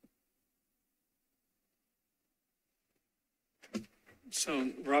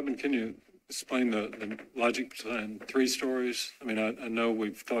 So, Robin, can you explain the logic behind 3 stories? I mean, I know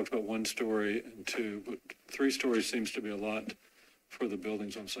we've talked about 1 story and 2, but 3 stories seems to be a lot for the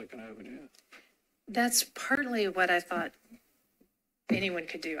buildings on 2nd Avenue. That's partly what I thought anyone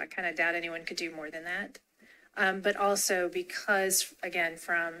could do. I kind of doubt anyone could do more than that. But also because, again,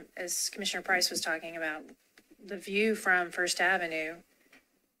 as Commissioner Price was talking about, the view from First Avenue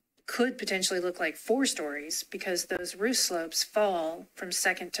could potentially look like 4 stories because those roof slopes fall from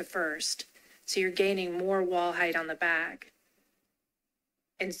second to first. So you're gaining more wall height on the back.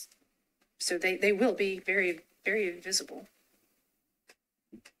 And so they will be very, very visible.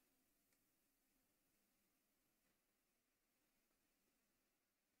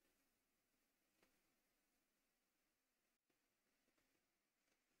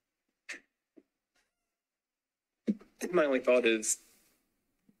 My only thought is,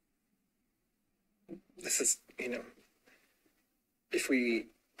 this is, if we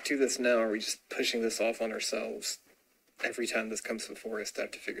do this now, are we just pushing this off on ourselves every time this comes before us to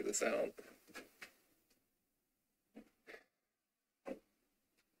have to figure this out?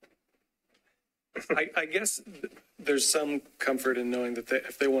 I guess there's some comfort in knowing that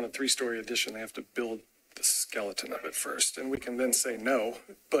if they want a 3-story addition, they have to build the skeleton of it first, and we can then say no.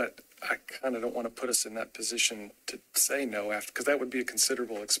 But I kind of don't want to put us in that position to say no after, because that would be a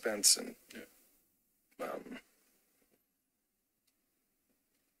considerable expense. And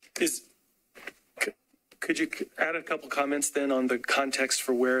could you add a couple comments then on the context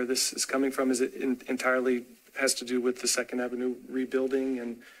for where this is coming from? Is it entirely has to do with the Second Avenue rebuilding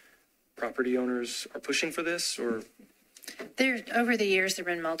and property owners are pushing for this, or? Over the years, there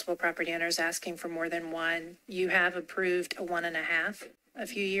have been multiple property owners asking for more than one. You have approved a 1.5 a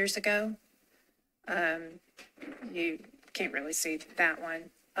few years ago. You can't really see that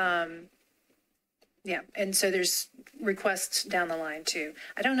one. Yeah, and so there's requests down the line too.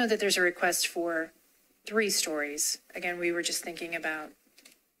 I don't know that there's a request for 3 stories. Again, we were just thinking about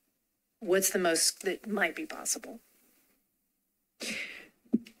what's the most that might be possible.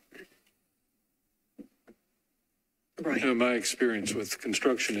 Right. My experience with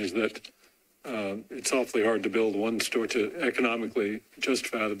construction is that it's awfully hard to build to economically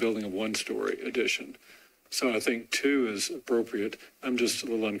justify the building of 1-story addition. So I think 2 is appropriate. I'm just a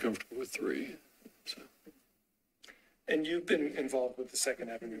little uncomfortable with 3. So. And you've been involved with the Second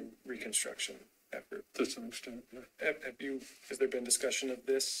Avenue reconstruction effort to some extent. Yeah. Has there been discussion of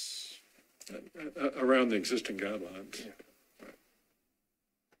this? Around the existing guidelines. Yeah.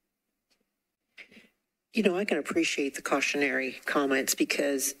 I can appreciate the cautionary comments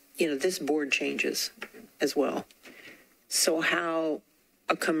because, this board changes as well. So how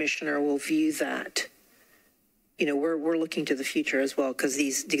a commissioner will view that, we're looking to the future as well because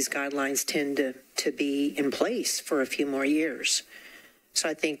these guidelines tend to be in place for a few more years. So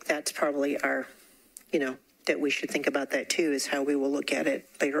I think that's probably our, that we should think about that too, is how we will look at it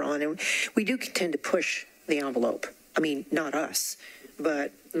later on. And we do tend to push the envelope. I mean, not us,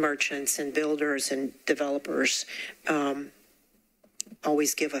 but merchants and builders and developers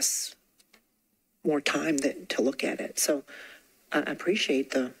always give us more time to look at it. So I appreciate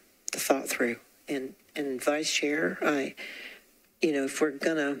the thought through. And Vice Chair, if we're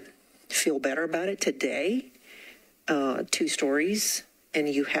going to feel better about it today, 2 stories, and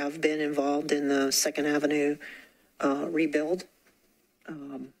you have been involved in the Second Avenue rebuild,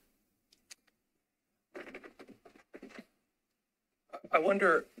 I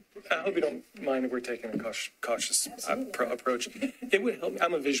wonder, I hope you don't mind if we're taking a cautious approach. It would help.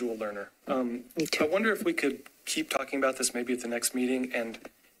 I'm a visual learner. Me too. I wonder if we could keep talking about this maybe at the next meeting, and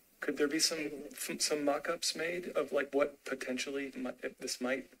could there be some mock-ups made of like what potentially this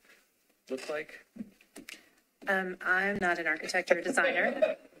might look like? I'm not an architect or a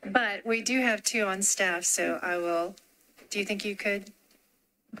designer, but we do have 2 on staff, so I will. Do you think you could?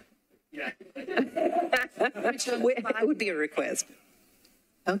 Yeah. It would be a request.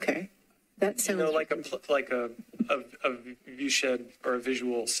 Okay, that sounds like a view shed or a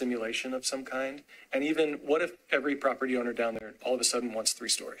visual simulation of some kind. And even what if every property owner down there all of a sudden wants 3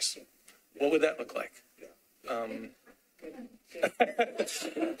 stories? What would that look like?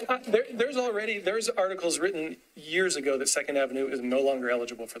 There's articles written years ago that Second Avenue is no longer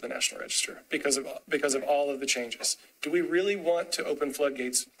eligible for the National Register because of all of the changes. Do we really want to open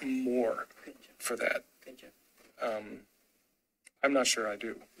floodgates more for that? I'm not sure I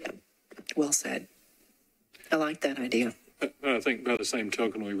do. well said. I like that idea. I think by the same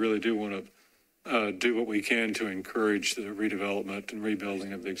token, we really do want to do what we can to encourage the redevelopment and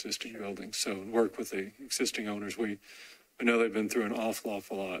rebuilding of the existing buildings. So work with the existing owners. We know they've been through an awful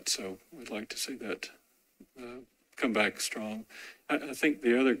lot, so we'd like to see that come back strong. I think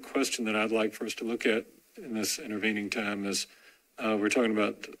the other question that I'd like for us to look at in this intervening time is we're talking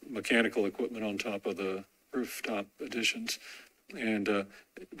about mechanical equipment on top of the rooftop additions. And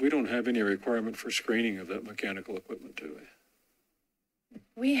we don't have any requirement for screening of that mechanical equipment, do we?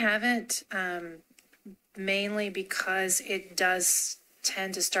 We haven't, mainly because it does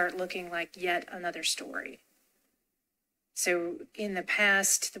tend to start looking like yet another story. So in the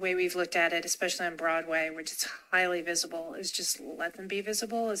past, the way we've looked at it, especially on Broadway, which is highly visible, is just let them be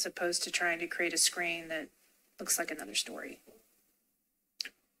visible as opposed to trying to create a screen that looks like another story.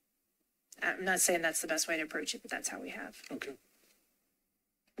 I'm not saying that's the best way to approach it, but that's how we have. Okay.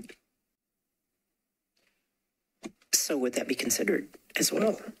 So would that be considered as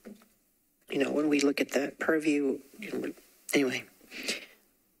well? You know, when we look at the purview, anyway,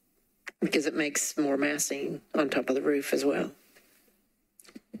 because it makes more massing on top of the roof as well.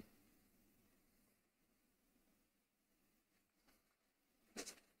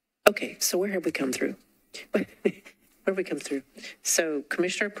 Okay, so where have we come through? Where have we come through? So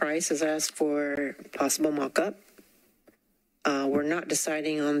Commissioner Price has asked for possible mock-up. We're not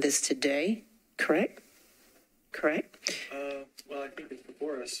deciding on this today, correct? Correct? Well, I think it's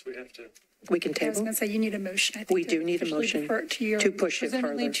before us. We have to. We can I was table? going to say, you need a motion. I think We do need a officially motion defer it to your, to push it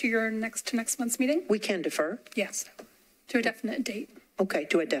presumably further. to your next month's meeting? We can defer? Yes, to a definite date. Okay,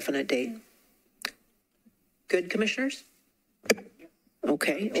 to a definite date. Good, commissioners?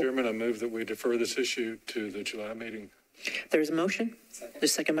 Okay, Chairman, I move that we defer this issue to the July meeting. there's a motion. There's a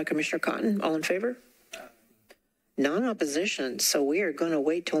second by Commissioner Cotton. All in favor? Non-opposition, so we are going to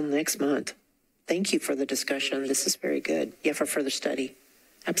wait till next month. Thank you for the discussion. This is very good. Yeah, for further study.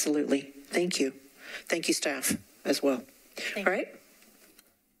 Absolutely. Thank you. Thank you, staff, as well. All right.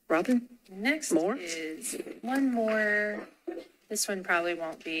 Robin? Next More? is one more. This one probably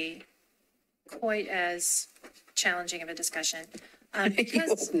won't be quite as challenging of a discussion. You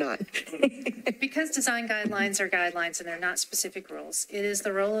hope not. Because design guidelines are guidelines and they're not specific rules, it is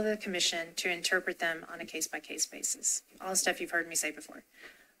the role of the commission to interpret them on a case-by-case basis. All stuff you've heard me say before.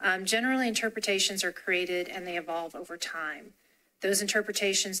 Generally, interpretations are created and they evolve over time. Those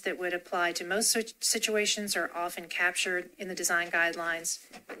interpretations that would apply to most situations are often captured in the design guidelines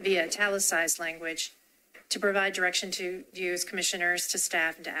via italicized language to provide direction to you as commissioners, to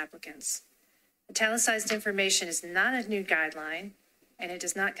staff, and to applicants. Italicized information is not a new guideline, and it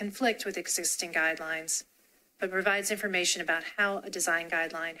does not conflict with existing guidelines, but provides information about how a design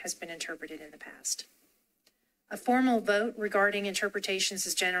guideline has been interpreted in the past. A formal vote regarding interpretations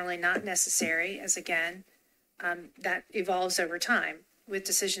is generally not necessary, as again, that evolves over time with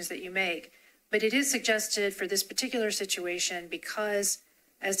decisions that you make. But it is suggested for this particular situation because,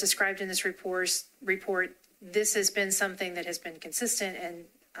 as described in this report, this has been something that has been consistent and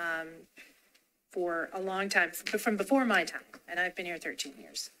for a long time, from before my time, and I've been here 13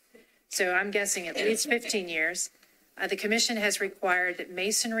 years. So I'm guessing at least 15 years. The commission has required that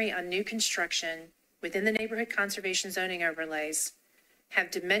masonry on new construction within the neighborhood conservation zoning overlays have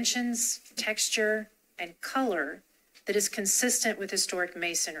dimensions, texture, and color that is consistent with historic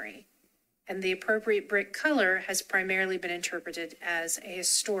masonry. And the appropriate brick color has primarily been interpreted as a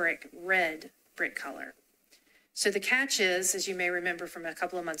historic red brick color. So the catch is, as you may remember from a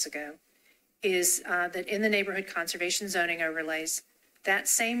couple of months ago, is that in the neighborhood conservation zoning overlays, that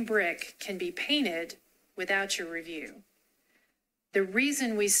same brick can be painted without your review. The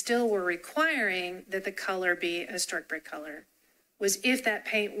reason we still were requiring that the color be a historic brick color was if that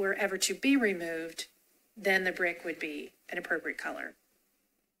paint were ever to be removed, then the brick would be an appropriate color.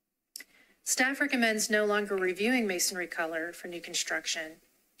 Staff recommends no longer reviewing masonry color for new construction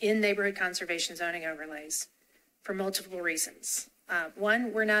in neighborhood conservation zoning overlays for multiple reasons.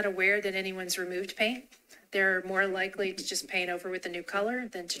 One, we're not aware that anyone's removed paint. They're more likely to just paint over with a new color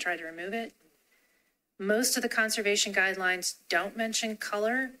than to try to remove it. Most of the conservation guidelines don't mention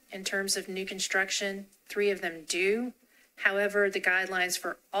color in terms of new construction. 3 of them do. However, the guidelines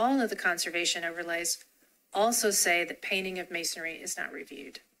for all of the conservation overlays also say that painting of masonry is not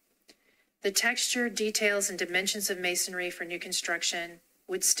reviewed. The texture, details, and dimensions of masonry for new construction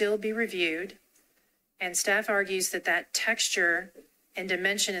would still be reviewed, and staff argues that that texture and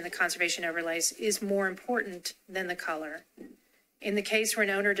dimension in the conservation overlays is more important than the color. In the case where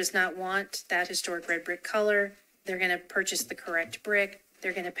an owner does not want that historic red brick color, they're going to purchase the correct brick,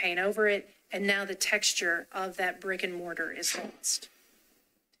 they're going to paint over it, and now the texture of that brick and mortar is lost.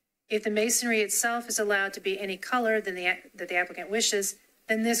 If the masonry itself is allowed to be any color than that the applicant wishes,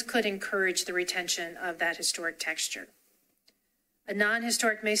 then this could encourage the retention of that historic texture. A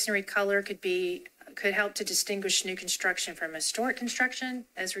non-historic masonry color could help to distinguish new construction from historic construction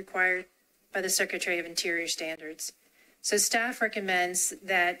as required by the Secretary of Interior standards. So staff recommends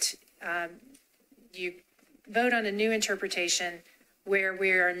that you vote on a new interpretation where we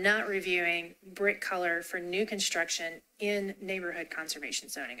are not reviewing brick color for new construction in neighborhood conservation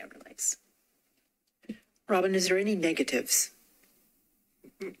zoning overlays. Robin, is there any negatives?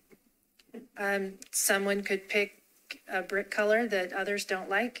 Someone could pick a brick color that others don't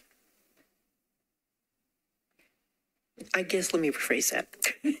like. I guess let me rephrase that.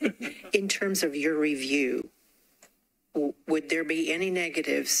 In terms of your review, would there be any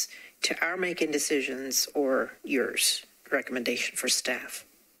negatives to our making decisions or yours recommendation for staff?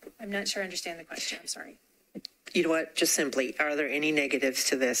 I'm not sure I understand the question. I'm sorry. You know what? Just simply, are there any negatives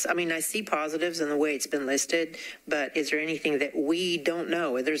to this? I mean, I see positives in the way it's been listed, but is there anything that we don't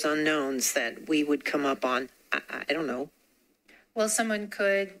know? There's unknowns that we would come up on. I don't know. Well, someone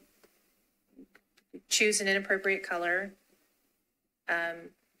could choose an inappropriate color,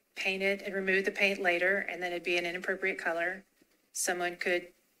 paint it and remove the paint later, and then it'd be an inappropriate color. Someone could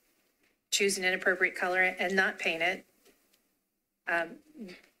choose an inappropriate color and not paint it.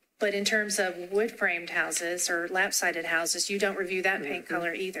 But in terms of wood-framed houses or lap-sided houses, you don't review that paint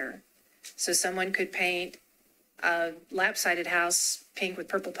color either. So someone could paint a lap-sided house pink with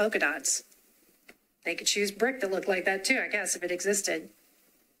purple polka dots. They could choose brick that looked like that too, I guess, if it existed.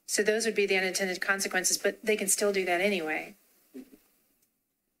 So those would be the unintended consequences, but they can still do that anyway.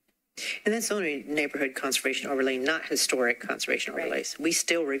 And that's only neighborhood conservation overlay, not historic conservation overlays. We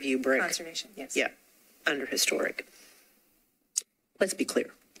still review brick. Conservation, yes. Yeah, under historic. Let's be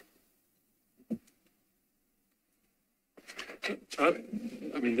clear. I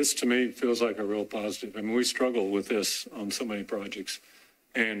mean, this to me feels like a real positive. I mean, we struggle with this on so many projects.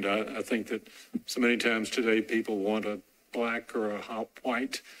 And I think that so many times today people want a black or a hot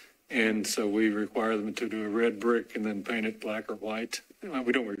white. And so we require them to do a red brick and then paint it black or white.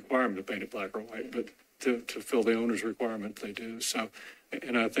 We don't require them to paint it black or white, but to fill the owner's requirement, they do. So,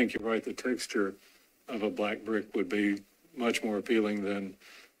 and I think you're right, the texture of a black brick would be much more appealing than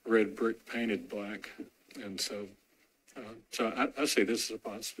red brick painted black. And so, I see this as a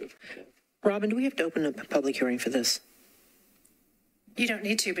positive. Robin, do we have to open up a public hearing for this? You don't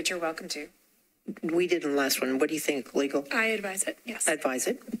need to, but you're welcome to. We did in the last one. What do you think, legal? I advise it, yes. Advise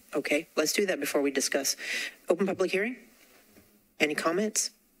it. Okay, let's do that before we discuss. Open public hearing? Any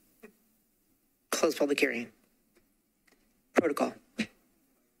comments? Close public hearing. Protocol.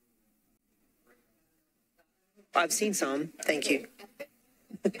 I've seen some. Thank you.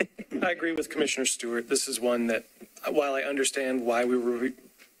 I agree with Commissioner Stewart. This is one that, while I understand why we were,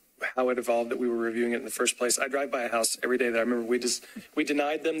 how it evolved that we were reviewing it in the first place, I drive by a house every day that I remember we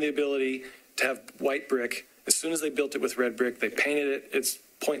denied them the ability to have white brick. As soon as they built it with red brick, they painted it. It's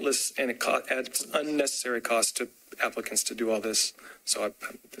pointless and it adds unnecessary cost to applicants to do all this. So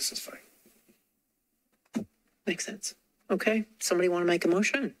this is fine. Makes sense. Okay, somebody want to make a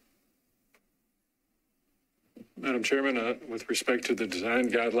motion? Madam Chairman, with respect to the design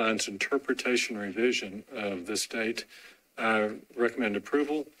guidelines interpretation revision of this date, I recommend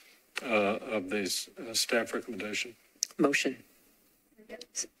approval of this staff recommendation. Motion.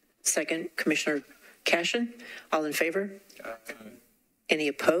 Second, Commissioner Cashin. All in favor? Any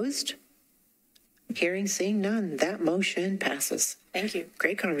opposed? Hearing, seeing none, that motion passes. Thank you.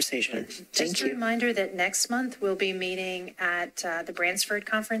 Great conversation. Thank Just you. a reminder that next month we'll be meeting at the Bransford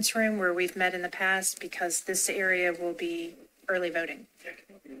Conference Room where we've met in the past because this area will be early voting.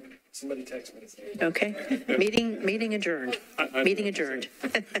 Somebody text me. Okay. Meeting adjourned. Meeting adjourned.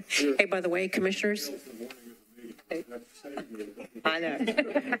 Hey, by the way, commissioners. I know.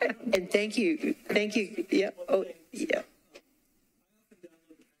 And thank you. Thank you. Yeah. Oh, yeah.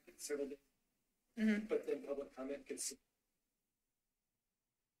 But then public comment gets.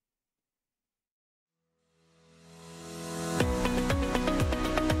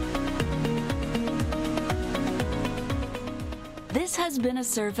 This has been a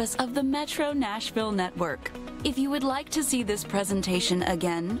service of the Metro Nashville Network. If you would like to see this presentation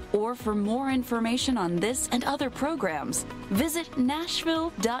again, or for more information on this and other programs, visit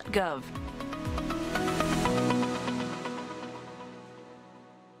nashville.gov.